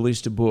and I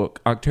released a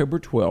book October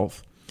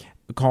 12th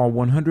called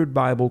 100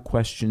 Bible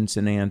Questions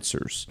and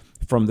Answers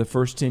from the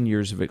First 10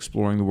 Years of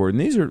Exploring the Word. And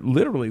these are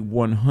literally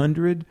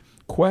 100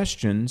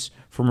 questions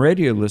from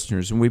radio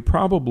listeners. And we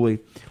probably,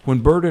 when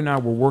Bert and I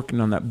were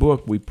working on that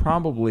book, we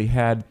probably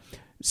had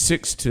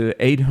 600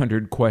 to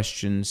 800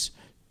 questions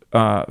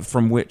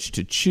from which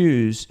to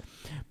choose.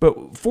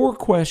 But 4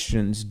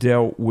 questions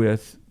dealt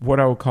with what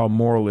I would call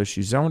moral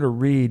issues. I want to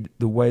read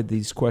the way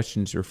these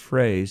questions are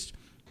phrased.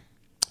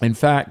 In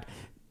fact,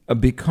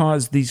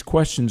 because these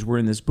questions were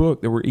in this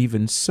book, there were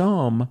even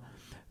some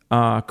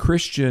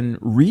Christian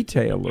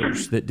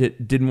retailers that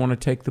didn't want to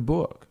take the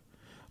book,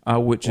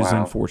 which is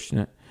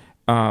unfortunate.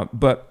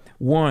 But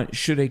one,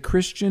 should a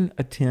Christian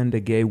attend a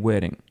gay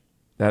wedding?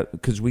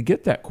 Because we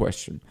get that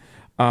question.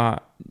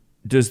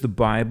 Does the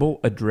Bible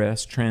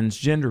address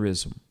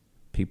transgenderism?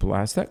 People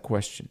ask that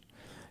question.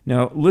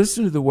 Now,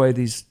 listen to the way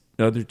these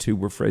other 2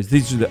 were phrased.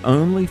 These are the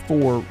only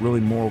 4 really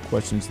moral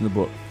questions in the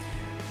book.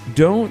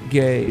 Don't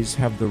gays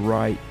have the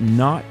right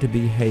not to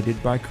be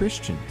hated by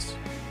Christians?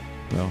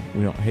 Well,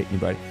 we don't hate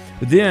anybody.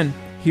 But then,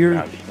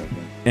 here,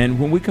 and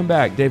when we come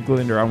back, Dave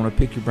Glander, I want to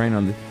pick your brain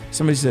on this.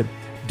 Somebody said,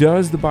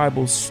 does the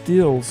Bible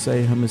still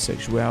say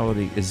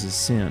homosexuality is a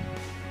sin?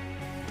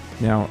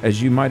 Now,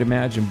 as you might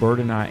imagine, Bert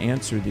and I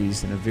answer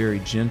these in a very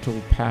gentle,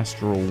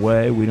 pastoral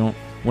way. We're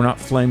not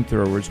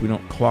flamethrowers. We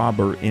don't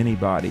clobber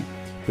anybody.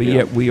 But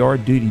yet we are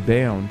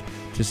duty-bound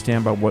to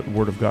stand by what the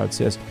Word of God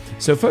says.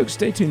 So, folks,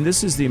 stay tuned.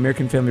 This is the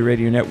American Family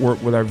Radio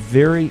Network with our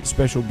very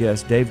special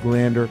guest, Dave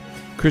Glander,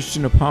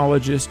 Christian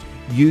apologist,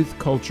 youth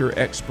culture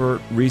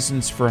expert,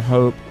 Reasons for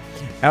Hope.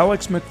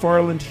 Alex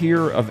McFarland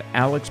here of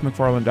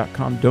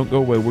alexmcfarland.com. Don't go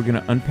away. We're going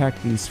to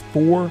unpack these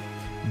 4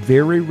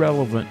 very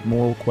relevant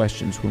moral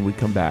questions when we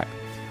come back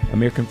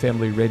American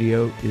Family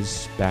Radio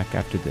is back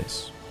after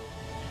this.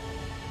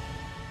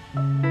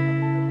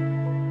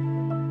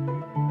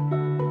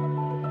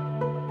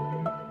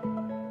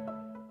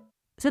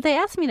 So they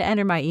asked me to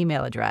enter my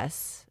email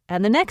address,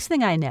 and the next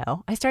thing I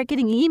know, I start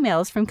getting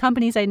emails from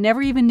companies I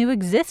never even knew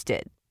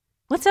existed.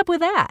 What's up with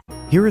that?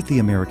 Here at the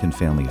American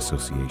Family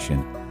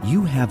Association,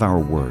 you have our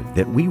word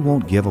that we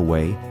won't give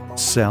away,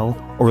 sell,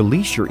 or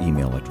lease your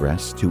email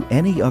address to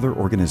any other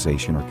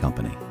organization or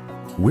company.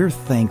 We're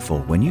thankful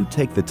when you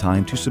take the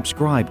time to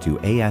subscribe to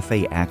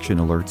AFA Action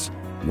Alerts,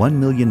 1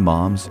 Million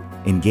Moms,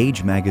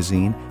 Engage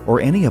Magazine,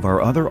 or any of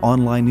our other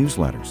online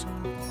newsletters.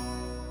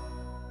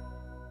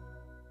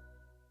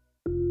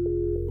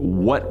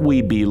 What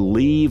we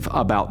believe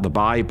about the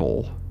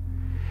Bible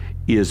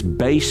is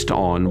based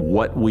on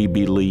what we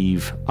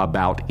believe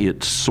about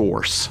its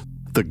source.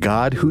 The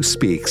God Who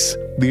Speaks,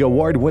 the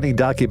award-winning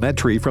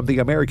documentary from the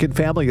American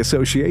Family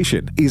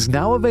Association, is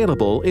now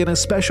available in a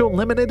special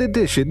limited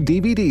edition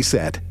DVD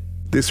set.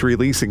 This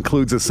release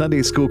includes a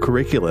Sunday school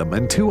curriculum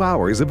and 2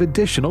 hours of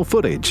additional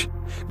footage.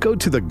 Go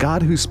to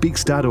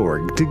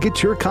thegodwhospeaks.org to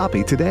get your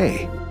copy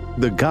today.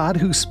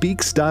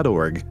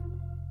 thegodwhospeaks.org.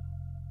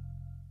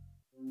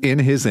 In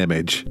His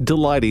Image,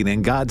 delighting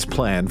in God's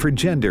plan for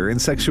gender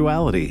and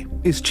sexuality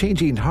is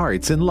changing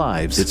hearts and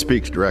lives. It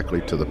speaks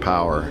directly to the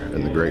power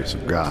and the grace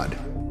of God.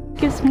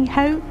 Gives me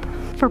hope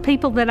for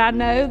people that I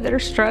know that are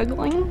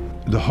struggling.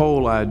 The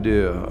whole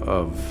idea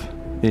of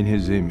In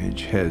His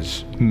Image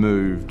has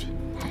moved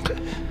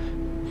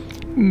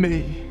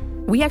me.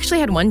 We actually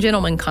had one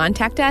gentleman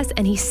contact us,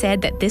 and he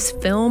said that this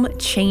film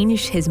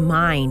changed his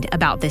mind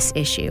about this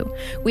issue.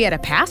 We had a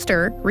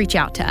pastor reach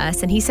out to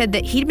us, and he said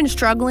that he'd been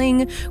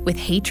struggling with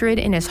hatred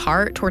in his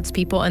heart towards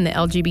people in the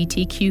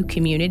LGBTQ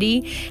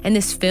community, and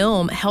this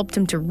film helped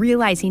him to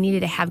realize he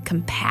needed to have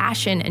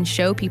compassion and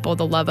show people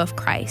the love of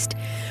Christ.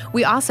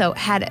 We also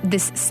had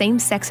this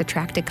same-sex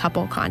attracted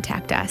couple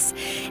contact us,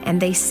 and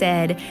they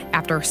said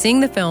after seeing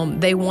the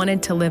film, they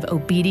wanted to live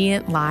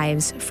obedient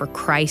lives for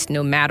Christ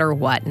no matter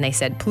what, and they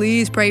said,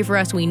 please pray for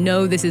us. We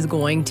know this is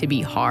going to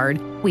be hard.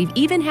 We've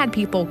even had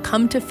people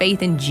come to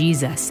faith in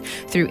Jesus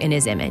through In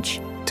His Image.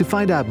 To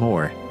find out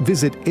more,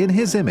 visit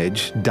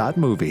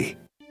inhisimage.movie.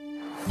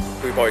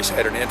 We've always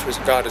had an interest.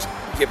 God has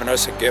given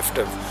us a gift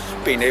of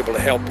being able to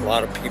help a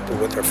lot of people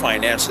with their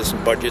finances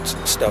and budgets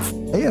and stuff.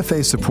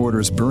 AFA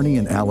supporters Bernie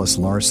and Alice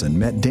Larson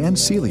met Dan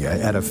Celia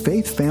at a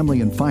Faith,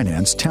 Family, and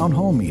Finance town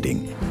hall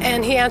meeting.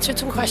 And he answered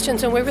some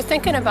questions, and we were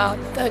thinking about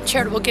the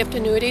charitable gift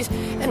annuities,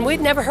 and we'd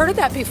never heard of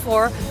that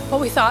before,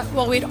 but we thought,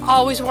 well, we'd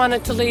always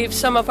wanted to leave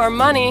some of our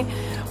money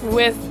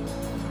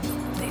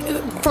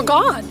for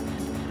God,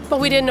 but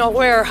we didn't know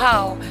where or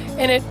how.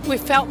 And we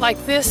felt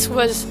like this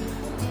was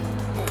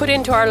put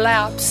into our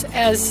laps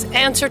as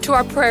answer to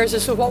our prayers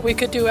as to what we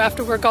could do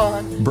after we're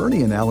gone.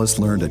 Bernie and Alice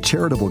learned a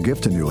charitable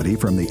gift annuity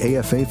from the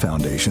AFA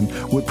Foundation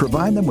would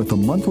provide them with a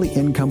monthly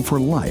income for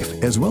life,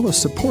 as well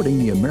as supporting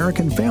the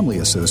American Family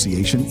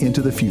Association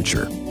into the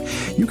future.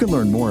 You can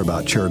learn more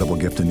about charitable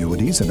gift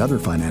annuities and other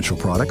financial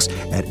products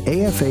at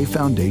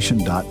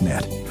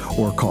afafoundation.net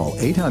or call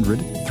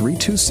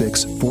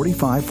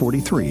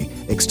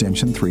 800-326-4543,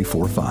 extension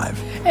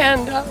 345.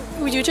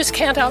 And you just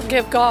can't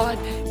outgive God.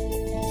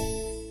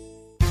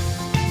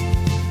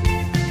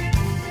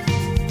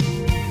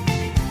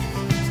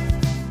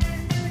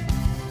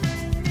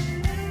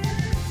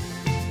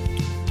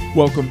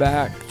 Welcome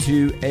back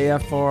to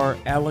AFR.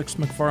 Alex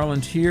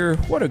McFarland here.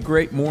 What a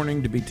great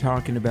morning to be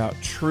talking about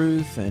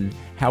truth and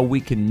how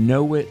we can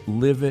know it,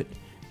 live it,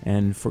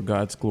 and for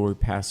God's glory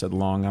pass it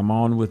along. I'm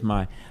on with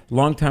my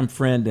longtime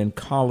friend and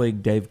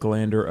colleague, Dave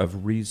Glander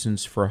of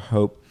Reasons for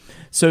Hope.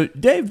 So,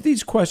 Dave,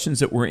 these questions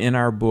that were in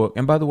our book,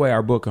 and by the way,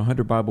 our book,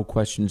 100 Bible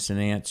Questions and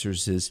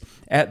Answers, is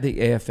at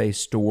the AFA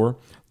store,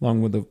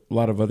 along with a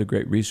lot of other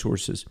great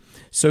resources.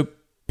 So,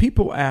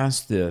 people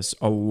ask this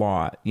a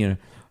lot,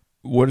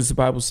 what does the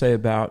Bible say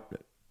about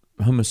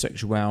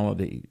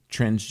homosexuality,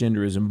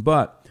 transgenderism?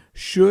 But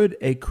should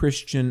a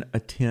Christian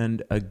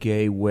attend a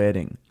gay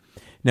wedding?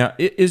 Now,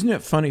 isn't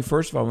it funny?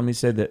 First of all, let me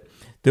say that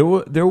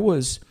there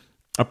was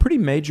a pretty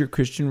major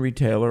Christian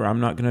retailer. I'm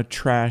not going to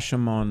trash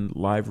them on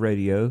live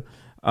radio.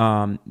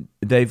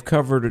 They've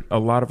covered a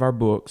lot of our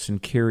books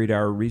and carried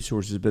our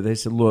resources, but they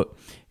said, look,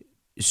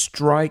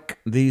 strike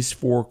these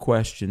 4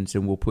 questions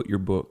and we'll put your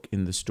book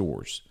in the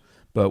stores.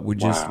 But we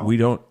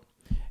don't.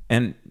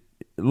 And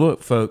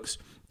look, folks,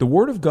 the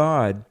Word of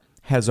God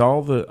has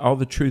all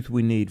the truth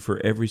we need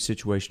for every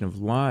situation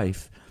of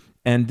life,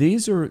 and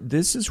this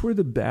is where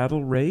the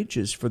battle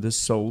rages for the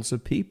souls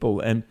of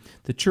people, and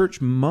the church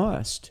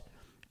must.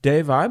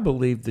 Dave, I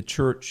believe the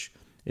church,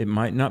 it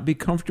might not be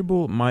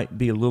comfortable, it might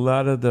be a little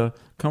out of the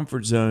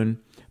comfort zone,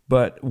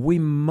 but we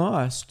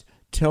must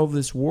tell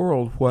this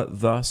world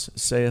what thus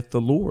saith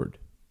the Lord.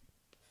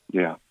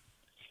 Yeah.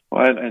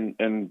 Well,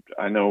 and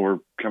I know we're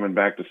coming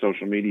back to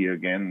social media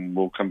again, and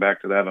we'll come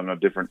back to that on a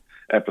different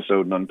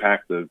episode and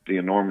unpack the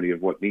enormity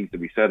of what needs to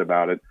be said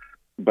about it.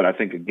 But I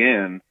think,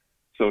 again,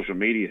 social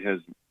media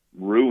has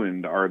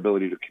ruined our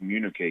ability to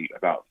communicate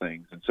about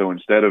things. And so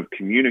instead of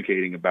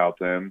communicating about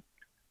them,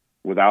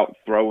 without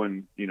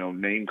throwing,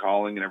 name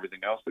calling and everything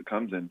else that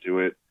comes into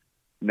it.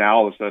 Now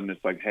all of a sudden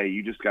it's like, hey,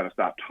 you just got to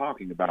stop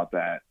talking about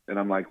that. And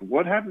I'm like,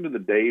 what happened to the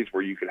days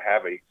where you could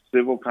have a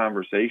civil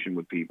conversation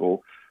with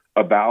people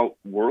about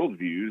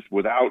worldviews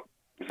without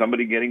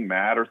somebody getting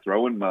mad or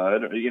throwing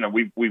mud?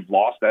 We've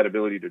lost that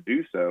ability to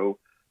do so.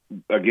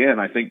 Again,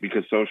 I think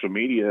because social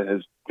media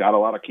has got a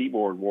lot of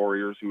keyboard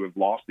warriors who have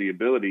lost the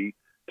ability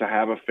to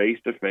have a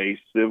face-to-face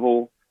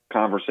civil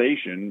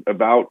conversation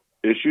about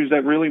issues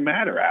that really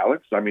matter,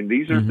 Alex. I mean,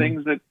 these are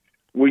things that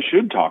we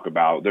should talk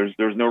about. There's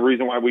no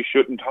reason why we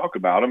shouldn't talk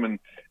about them.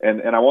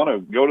 And I want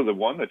to go to the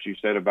one that you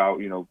said about,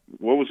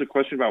 what was the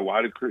question about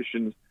why do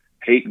Christians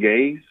hate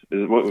gays?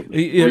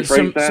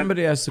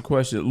 Somebody asked the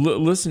question.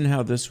 Listen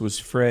how this was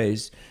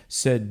phrased.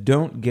 Said,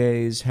 don't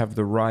gays have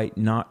the right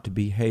not to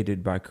be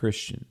hated by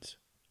Christians?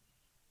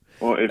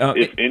 Well,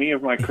 if any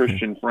of my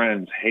Christian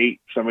friends hate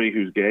somebody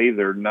who's gay,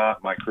 they're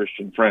not my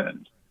Christian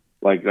friends.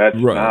 Like, that's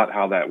not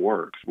how that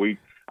works.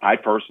 I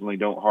personally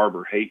don't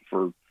harbor hate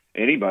for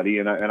anybody,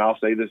 and I'll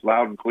say this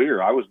loud and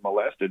clear. I was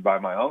molested by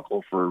my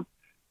uncle for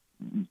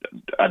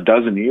a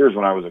dozen years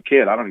when I was a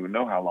kid. I don't even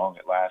know how long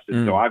it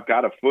lasted. So I've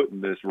got a foot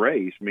in this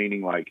race,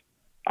 meaning like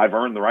I've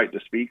earned the right to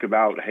speak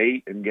about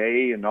hate and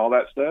gay and all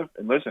that stuff.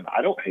 And listen,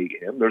 I don't hate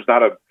him. There's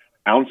not an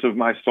ounce of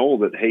my soul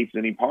that hates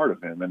any part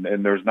of him,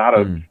 and there's not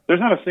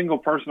a single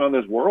person on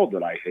this world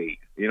that I hate.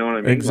 You know what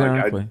I mean?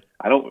 Exactly. Like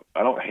I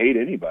don't hate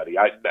anybody.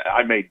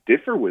 I may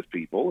differ with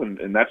people,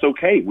 and that's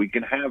okay. We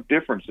can have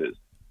differences,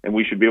 and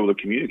we should be able to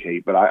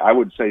communicate. But I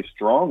would say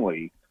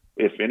strongly,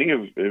 if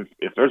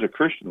there's a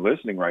Christian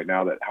listening right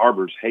now that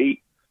harbors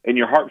hate in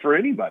your heart for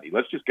anybody,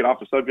 let's just get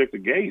off the subject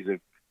of gays.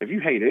 If you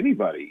hate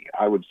anybody,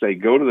 I would say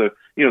go to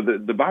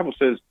the Bible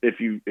says if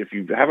you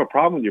have a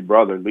problem with your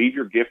brother, leave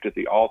your gift at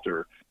the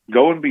altar,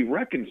 go and be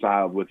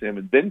reconciled with him,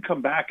 and then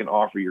come back and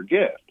offer your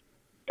gift.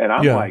 And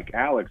I'm like,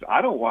 Alex,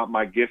 I don't want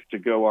my gift to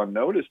go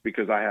unnoticed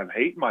because I have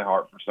hate in my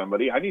heart for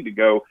somebody. I need to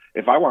go,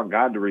 if I want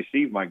God to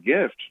receive my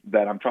gift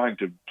that I'm trying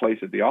to place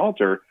at the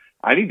altar,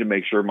 I need to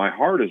make sure my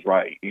heart is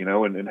right,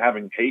 and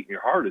having hate in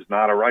your heart is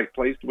not a right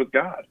place with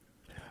God.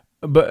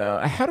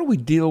 But how do we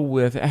deal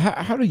with,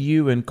 how do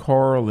you and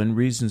Carl and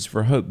Reasons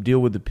for Hope deal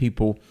with the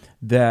people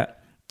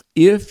that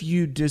if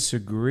you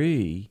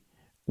disagree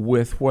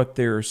with what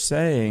they're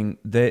saying,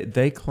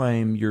 they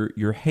claim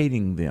you're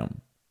hating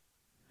them?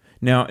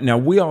 Now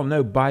we all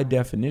know by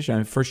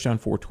definition, 1 John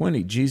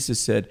 4:20,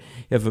 Jesus said,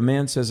 if a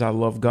man says I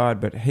love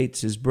God but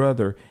hates his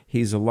brother,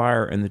 he's a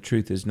liar and the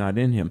truth is not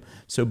in him.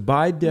 So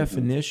by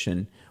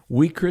definition,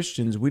 we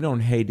Christians, we don't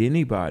hate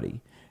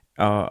anybody,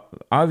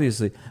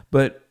 obviously.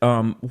 But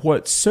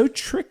what's so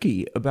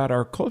tricky about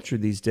our culture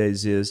these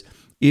days is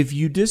if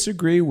you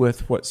disagree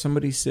with what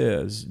somebody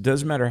says,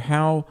 doesn't matter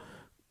how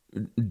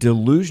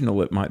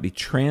delusional it might be,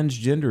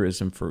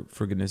 transgenderism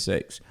for goodness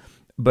sakes,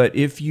 but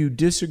if you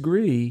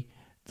disagree,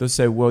 they'll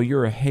say, well,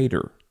 you're a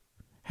hater.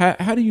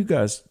 How do you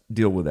guys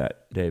deal with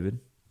that, David?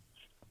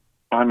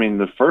 I mean,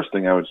 the first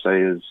thing I would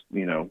say is,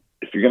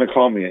 if you're going to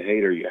call me a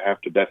hater, you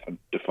have to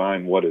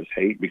define what is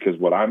hate, because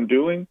what I'm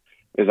doing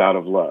is out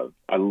of love.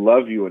 I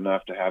love you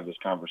enough to have this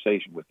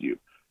conversation with you.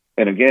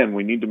 And again,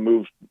 we need to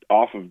move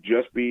off of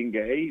just being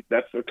gay.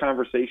 That's a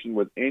conversation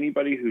with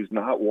anybody who's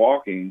not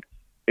walking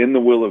in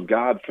the will of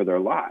God for their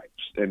lives.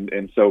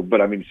 And so,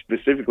 but I mean,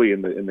 specifically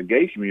in the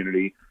gay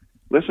community,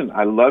 listen,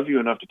 I love you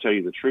enough to tell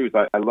you the truth.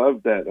 I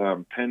love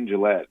that Penn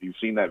Jillette. You've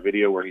seen that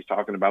video where he's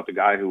talking about the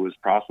guy who was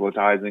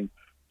proselytizing,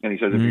 and he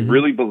says, if you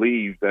really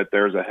believe that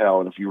there's a hell,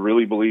 and if you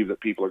really believe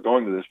that people are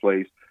going to this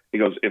place, he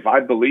goes, if I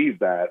believe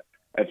that,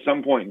 at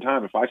some point in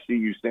time, if I see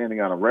you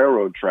standing on a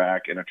railroad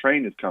track and a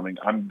train is coming,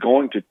 I'm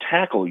going to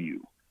tackle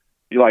you.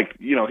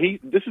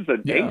 This is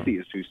an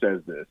atheist who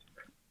says this.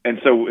 And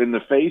so in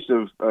the face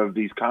of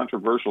these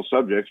controversial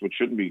subjects, which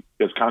shouldn't be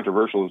as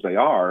controversial as they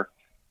are,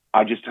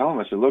 I just tell him,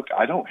 I said, look,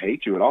 I don't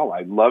hate you at all.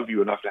 I love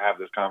you enough to have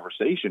this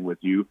conversation with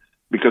you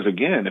because,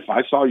 again, if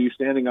I saw you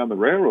standing on the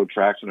railroad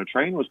tracks and a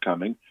train was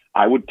coming,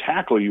 I would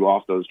tackle you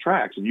off those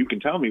tracks. And you can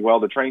tell me,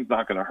 well, the train's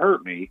not going to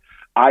hurt me.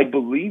 I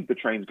believe the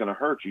train's going to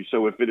hurt you.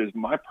 So if it is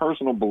my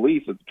personal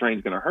belief that the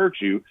train's going to hurt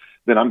you,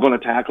 then I'm going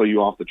to tackle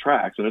you off the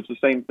tracks. And it's the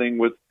same thing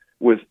with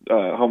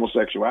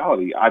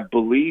homosexuality. I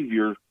believe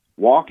you're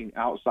walking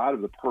outside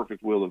of the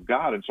perfect will of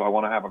God, and so I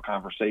want to have a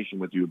conversation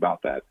with you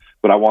about that.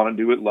 But I want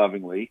to do it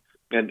lovingly.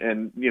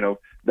 And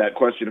that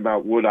question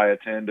about would I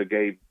attend a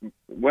gay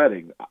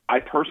wedding, I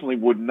personally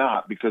would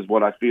not, because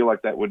what I feel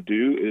like that would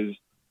do is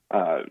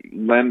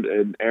lend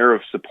an air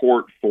of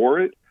support for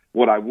it.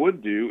 What I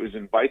would do is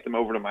invite them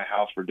over to my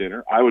house for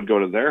dinner. I would go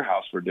to their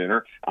house for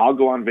dinner. I'll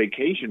go on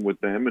vacation with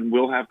them, and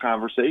we'll have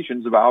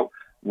conversations about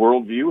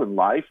worldview and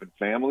life and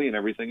family and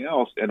everything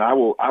else. And I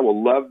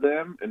will love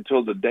them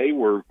until the day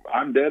where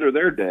I'm dead or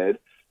they're dead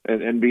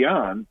and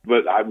beyond.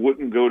 But I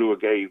wouldn't go to a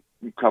gay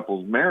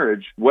couple's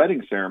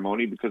wedding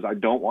ceremony, because I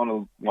don't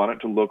want it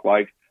to look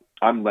like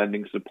I'm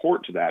lending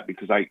support to that,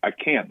 because I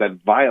can't. That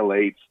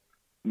violates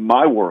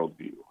my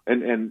worldview.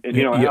 And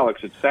Alex,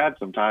 it's sad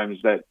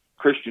sometimes that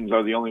Christians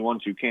are the only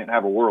ones who can't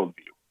have a worldview.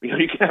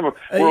 You can have a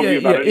worldview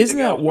about anything Isn't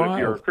that else, wild? but if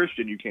you're a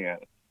Christian, you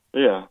can't.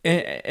 Yeah.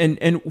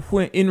 And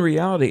when, in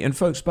reality, and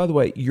folks, by the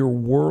way, your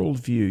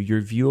worldview,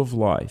 your view of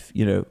life,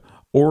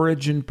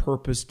 origin,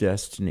 purpose,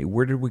 destiny.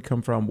 Where did we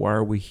come from? Why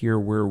are we here?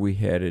 Where are we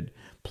headed?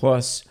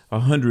 Plus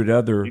 100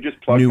 other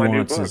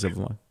nuances of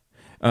life.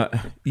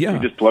 You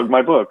just plugged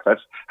my book.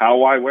 That's how,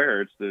 why,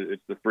 where. It's the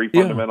three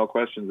fundamental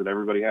questions that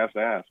everybody has to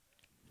ask.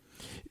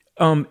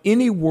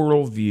 Any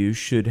worldview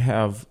should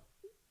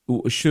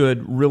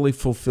really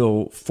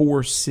fulfill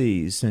 4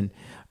 C's, and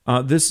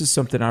this is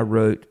something I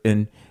wrote.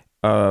 And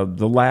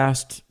the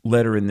last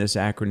letter in this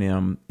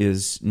acronym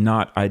is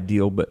not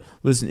ideal, but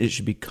listen, it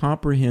should be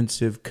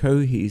comprehensive,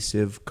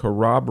 cohesive,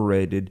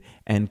 corroborated,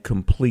 and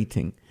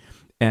completing.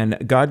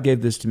 And God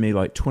gave this to me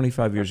like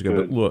 25 years ago.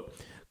 But look,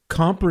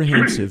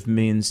 comprehensive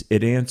means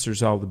it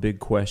answers all the big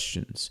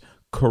questions.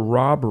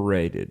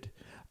 Corroborated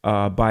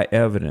by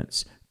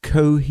evidence.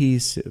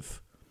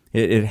 Cohesive.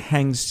 It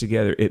hangs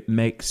together. It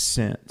makes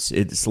sense.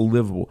 It's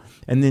livable.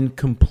 And then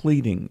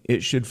completing.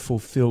 It should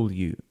fulfill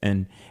you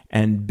and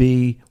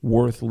be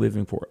worth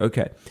living for.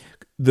 Okay.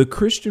 The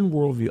Christian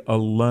worldview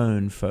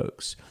alone,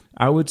 folks,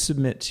 I would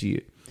submit to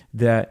you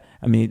that,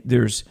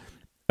 there's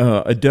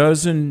a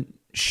dozen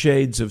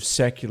shades of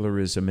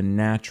secularism and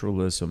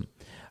naturalism,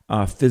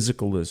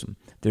 physicalism.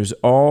 There's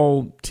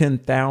all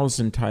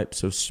 10,000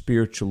 types of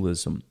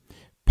spiritualism,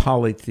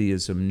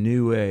 polytheism,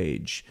 New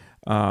Age,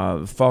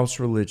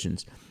 false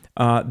religions.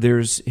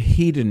 There's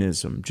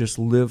hedonism, just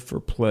live for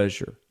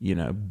pleasure,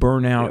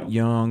 burn out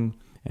young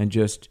and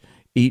just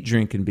eat,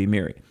 drink, and be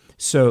merry.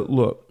 So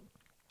look,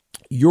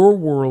 your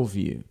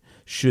worldview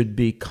should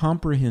be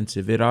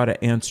comprehensive. It ought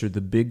to answer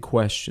the big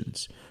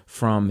questions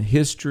from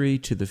history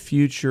to the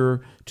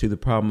future to the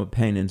problem of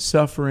pain and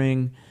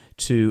suffering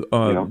to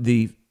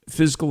the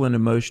physical and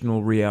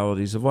emotional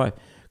realities of life.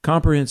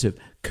 Comprehensive,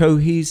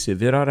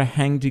 cohesive. It ought to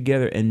hang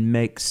together and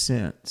make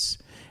sense.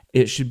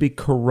 It should be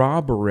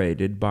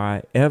corroborated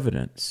by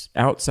evidence,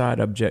 outside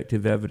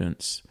objective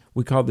evidence.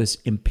 We call this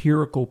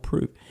empirical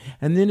proof.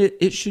 And then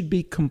it should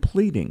be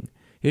completing.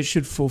 It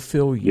should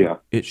fulfill you. Yeah.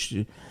 It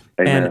should.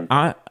 Amen.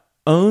 And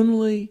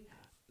only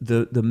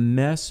the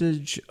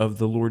message of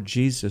the Lord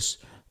Jesus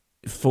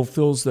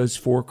fulfills those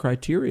 4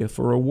 criteria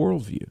for a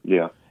worldview.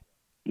 Yeah.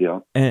 Yeah.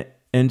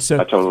 And so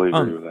I totally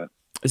agree with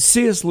that.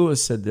 C.S.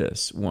 Lewis said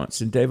this once,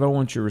 and Dave, I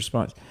want your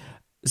response.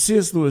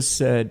 C.S. Lewis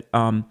said,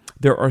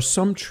 there are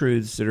some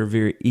truths that are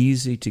very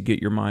easy to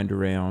get your mind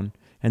around,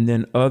 and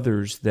then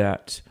others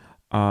that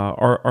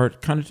are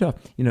kind of tough.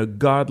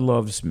 God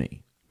loves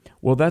me.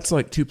 Well, that's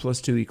like 2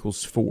 + 2 =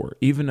 4.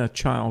 Even a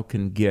child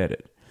can get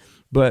it.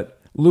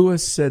 But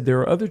Lewis said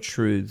there are other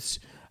truths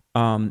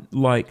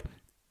like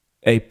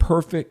a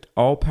perfect,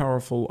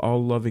 all-powerful,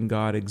 all-loving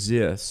God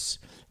exists,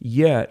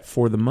 yet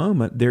for the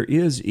moment there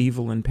is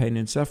evil and pain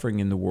and suffering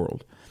in the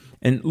world.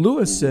 And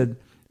Lewis said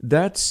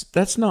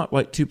that's not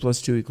like 2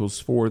 + 2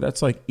 = 4.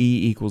 That's like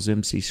E =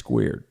 MC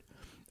squared.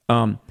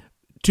 2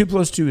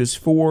 + 2 is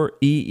 4.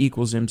 E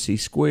 = MC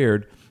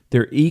squared.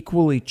 They're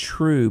equally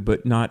true,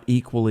 but not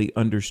equally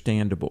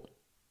understandable.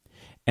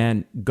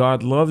 And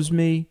God loves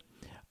me.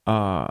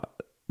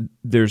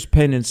 There's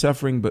pain and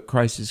suffering, but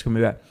Christ is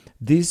coming back.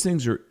 These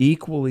things are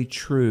equally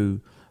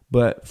true,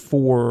 but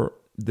for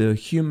the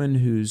human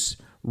who's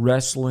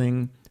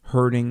wrestling,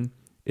 hurting,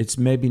 it's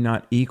maybe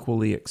not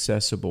equally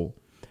accessible.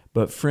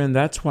 But friend,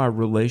 that's why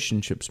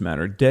relationships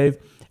matter. Dave,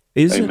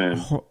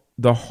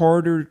 the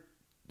harder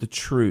the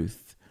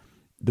truth,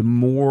 the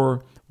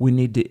more we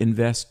need to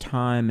invest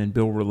time and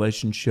build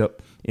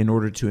relationship in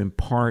order to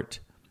impart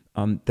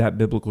that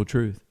biblical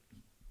truth.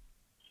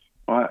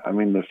 Well,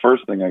 the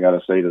first thing I got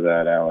to say to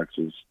that, Alex,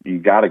 is you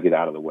got to get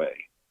out of the way.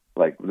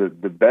 Like the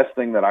best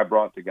thing that I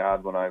brought to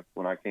God when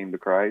I came to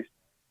Christ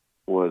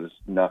was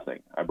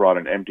nothing. I brought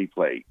an empty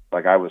plate.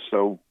 Like I was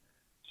so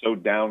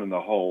down in the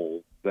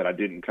hole that I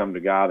didn't come to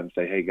God and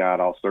say, "Hey God,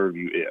 I'll serve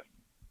you if,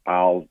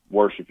 I'll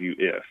worship you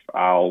if,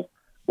 I'll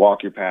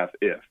walk your path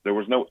if." There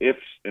was no ifs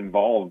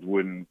involved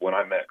when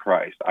I met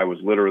Christ. I was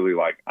literally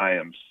like, I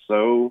am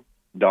so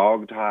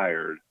dog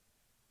tired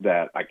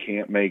that I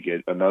can't make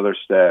it another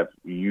step.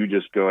 You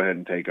just go ahead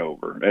and take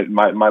over. And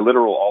my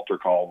literal altar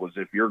call was,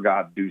 if you're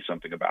God, do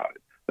something about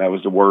it. That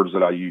was the words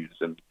that I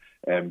used.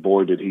 And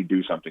boy, did he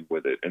do something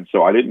with it. And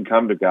so I didn't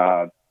come to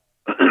God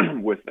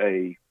with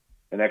an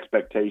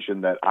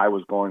expectation that I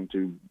was going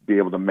to be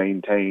able to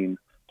maintain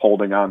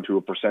holding on to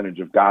a percentage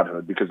of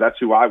godhood, because that's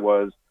who I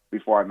was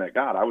before I met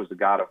God. I was the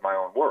God of my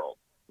own world.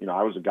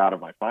 I was the God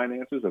of my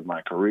finances, of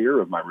my career,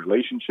 of my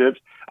relationships.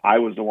 I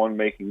was the one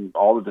making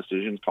all the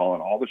decisions,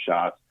 calling all the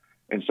shots.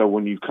 And so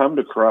when you come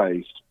to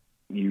Christ,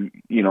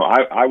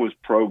 I was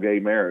pro-gay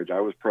marriage.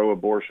 I was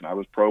pro-abortion. I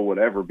was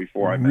pro-whatever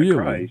before I met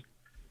Christ.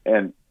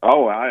 And,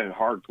 I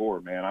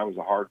hardcore, man. I was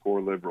a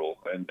hardcore liberal.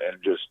 And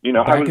just,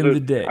 Back in the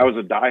day. I was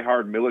a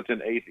diehard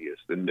militant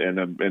atheist.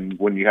 And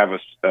when you have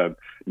a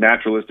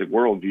naturalistic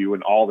worldview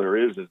and all there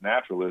is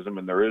naturalism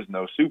and there is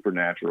no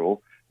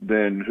supernatural,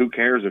 then who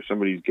cares if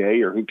somebody's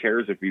gay, or who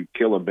cares if you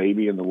kill a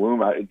baby in the womb?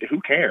 Who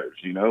cares?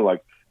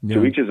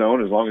 To each his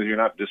own, as long as you're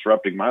not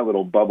disrupting my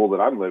little bubble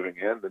that I'm living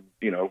in,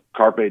 then,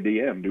 carpe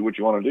diem, do what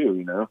you want to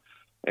do,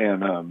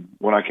 And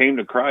when I came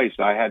to Christ,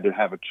 I had to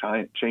have a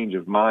change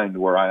of mind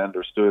where I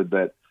understood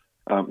that.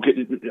 I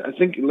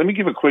think, let me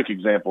give a quick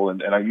example,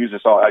 and I use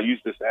this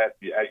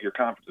at your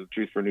conference, the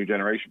Truth for a New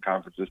Generation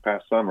conference this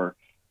past summer,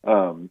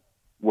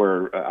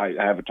 where I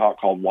have a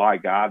talk called Why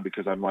God,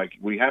 because I'm like,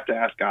 we have to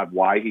ask God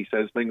why he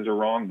says things are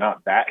wrong,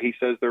 not that he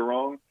says they're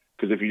wrong.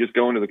 Because if you just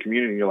go into the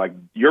community and you're like,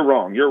 you're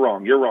wrong, you're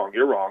wrong, you're wrong,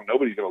 you're wrong,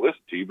 nobody's going to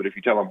listen to you. But if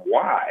you tell them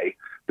why,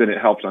 then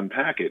it helps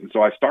unpack it. And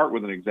so I start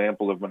with an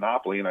example of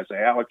Monopoly, and I say,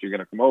 Alex, you're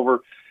going to come over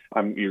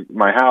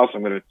my house.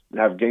 I'm going to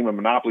have a game of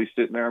Monopoly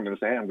sitting there. I'm going to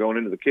say, hey, I'm going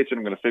into the kitchen.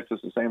 I'm going to fix us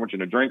a sandwich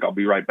and a drink. I'll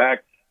be right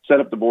back. Set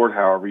up the board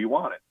however you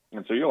want it.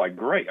 And so you're like,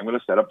 great, I'm going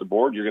to set up the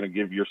board. You're going to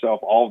give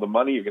yourself all the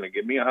money. You're going to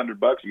give me $100. You're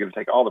going to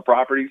take all the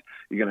properties.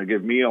 You're going to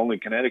give me only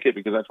Connecticut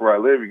because that's where I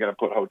live. You're going to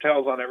put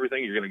hotels on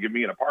everything. You're going to give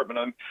me an apartment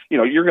on,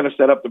 you're going to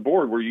set up the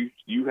board where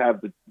you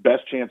have the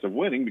best chance of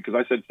winning because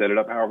I said set it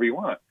up however you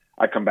want.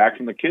 I come back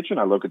from the kitchen.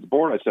 I look at the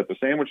board. I set the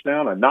sandwich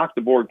down. I knock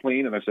the board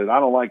clean. And I said, I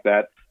don't like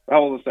that.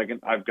 Hold on a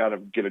second. I've got to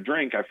get a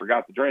drink. I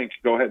forgot the drink.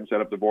 Go ahead and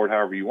set up the board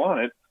however you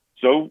want it.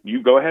 So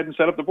you go ahead and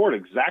set up the board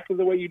exactly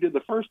the way you did the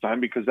first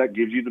time because that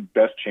gives you the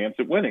best chance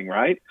at winning,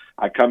 right?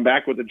 I come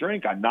back with a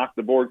drink. I knock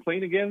the board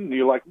clean again. And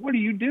you're like, what are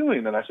you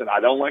doing? And I said,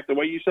 I don't like the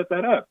way you set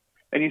that up.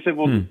 And you said,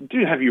 well,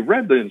 dude, have you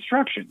read the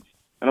instructions?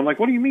 And I'm like,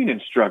 what do you mean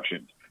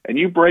instructions? And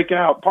you break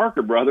out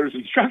Parker Brothers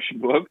instruction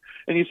book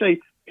and you say,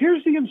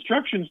 here's the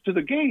instructions to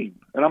the game.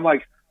 And I'm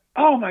like,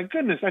 oh my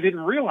goodness, I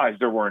didn't realize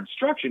there were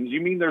instructions.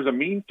 You mean there's a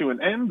means to an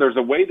end? There's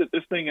a way that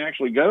this thing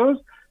actually goes?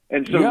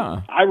 And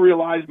so I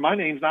realized my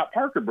name's not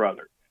Parker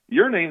Brother.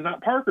 Your name's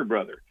not Parker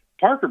Brother.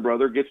 Parker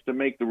Brother gets to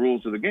make the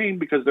rules of the game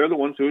because they're the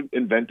ones who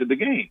invented the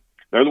game.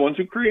 They're the ones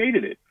who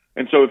created it.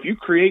 And so if you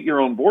create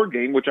your own board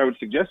game, which I would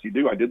suggest you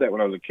do, I did that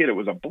when I was a kid. It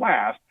was a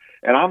blast.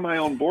 And on my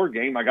own board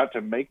game, I got to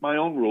make my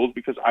own rules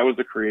because I was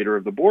the creator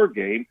of the board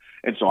game.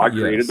 And so I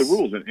created the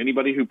rules. And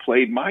anybody who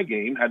played my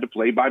game had to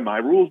play by my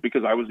rules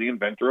because I was the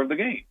inventor of the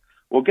game.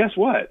 Well, guess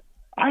what?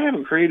 I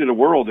haven't created a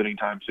world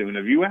anytime soon.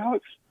 Have you,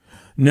 Alex?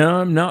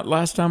 No, not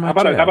last time I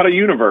checked. How about a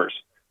universe?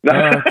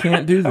 I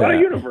can't do that. How about a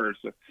universe?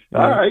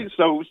 All right.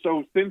 So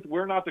since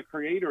we're not the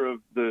creator of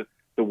the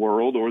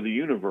world or the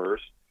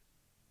universe,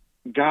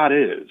 God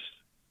is.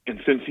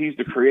 And since he's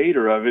the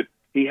creator of it,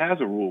 he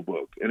has a rule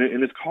book, and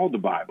it's called the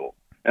Bible.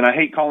 And I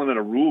hate calling it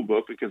a rule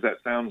book because that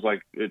sounds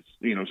like it's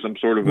some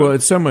sort of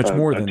it's so much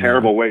more than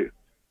terrible way.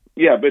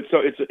 Yeah, but so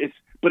it's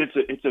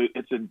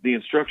the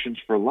instructions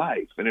for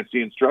life, and it's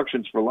the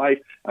instructions for life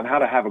on how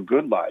to have a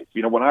good life.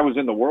 When I was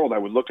in the world, I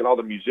would look at all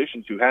the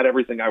musicians who had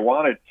everything I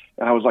wanted,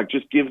 and I was like,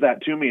 just give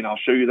that to me, and I'll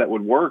show you that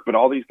would work. But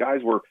all these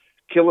guys were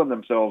killing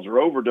themselves or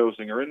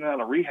overdosing or in and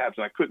out of rehabs,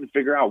 and I couldn't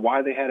figure out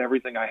why they had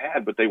everything I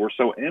had, but they were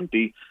so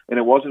empty. And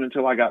it wasn't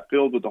until I got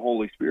filled with the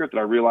Holy Spirit that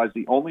I realized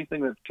the only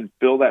thing that can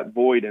fill that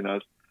void in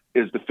us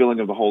is the filling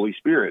of the Holy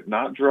Spirit,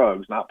 not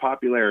drugs, not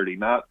popularity,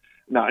 not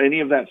any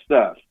of that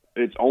stuff.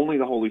 It's only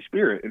the Holy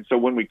Spirit. And so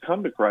when we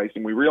come to Christ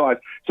and we realize,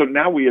 so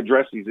now we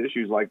address these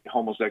issues like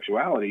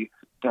homosexuality,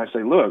 and I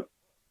say, look,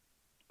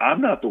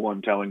 I'm not the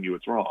one telling you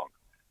it's wrong.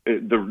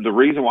 The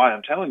reason why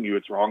I'm telling you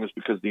it's wrong is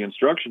because the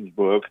instructions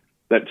book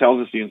that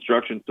tells us the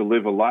instructions to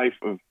live a life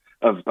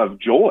of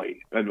joy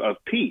and of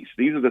peace.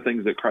 These are the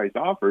things that Christ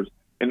offers.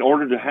 In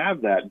order to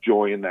have that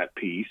joy and that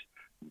peace,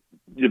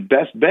 the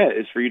best bet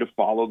is for you to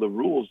follow the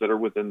rules that are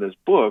within this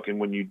book. And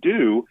when you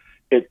do,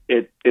 it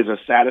is a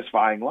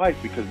satisfying life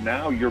because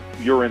now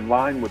you're in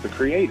line with the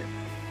Creator.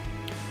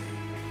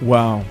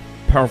 Wow.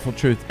 Powerful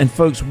truth. And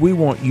folks, we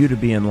want you to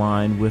be in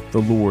line with the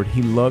Lord.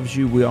 He loves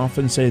you. We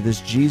often say this,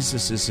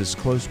 Jesus is as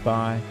close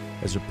by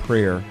as a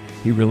prayer.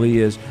 He really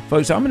is.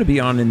 Folks, I'm going to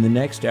be on in the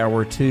next hour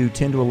or two,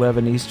 10 to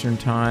 11 Eastern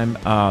Time.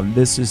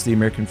 This is the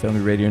American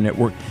Family Radio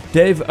Network.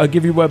 Dave, I'll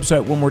give your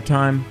website one more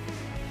time.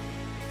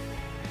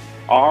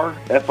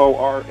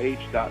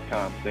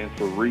 RFORH.com stands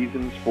for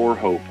Reasons for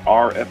Hope.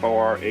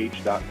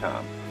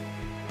 RFORH.com.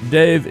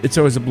 Dave, it's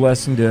always a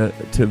blessing to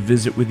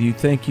visit with you.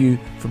 Thank you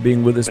for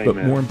being with us, Amen.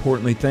 But more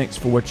importantly, thanks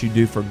for what you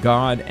do for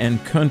God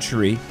and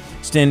country,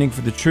 standing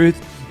for the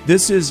truth.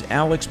 This is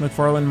Alex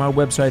McFarland. My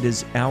website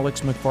is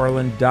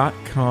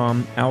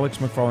alexmcfarland.com,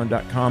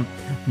 alexmcfarland.com.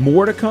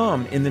 More to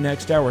come in the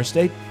next hour.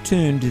 Stay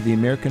tuned to the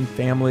American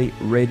Family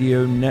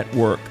Radio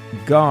Network.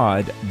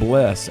 God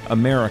bless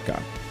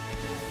America.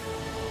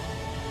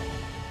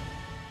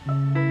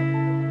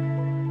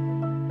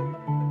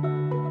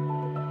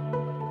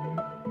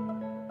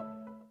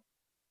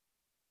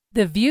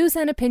 The views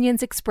and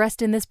opinions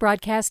expressed in this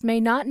broadcast may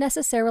not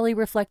necessarily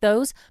reflect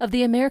those of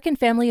the American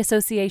Family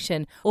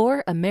Association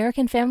or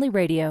American Family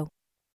Radio.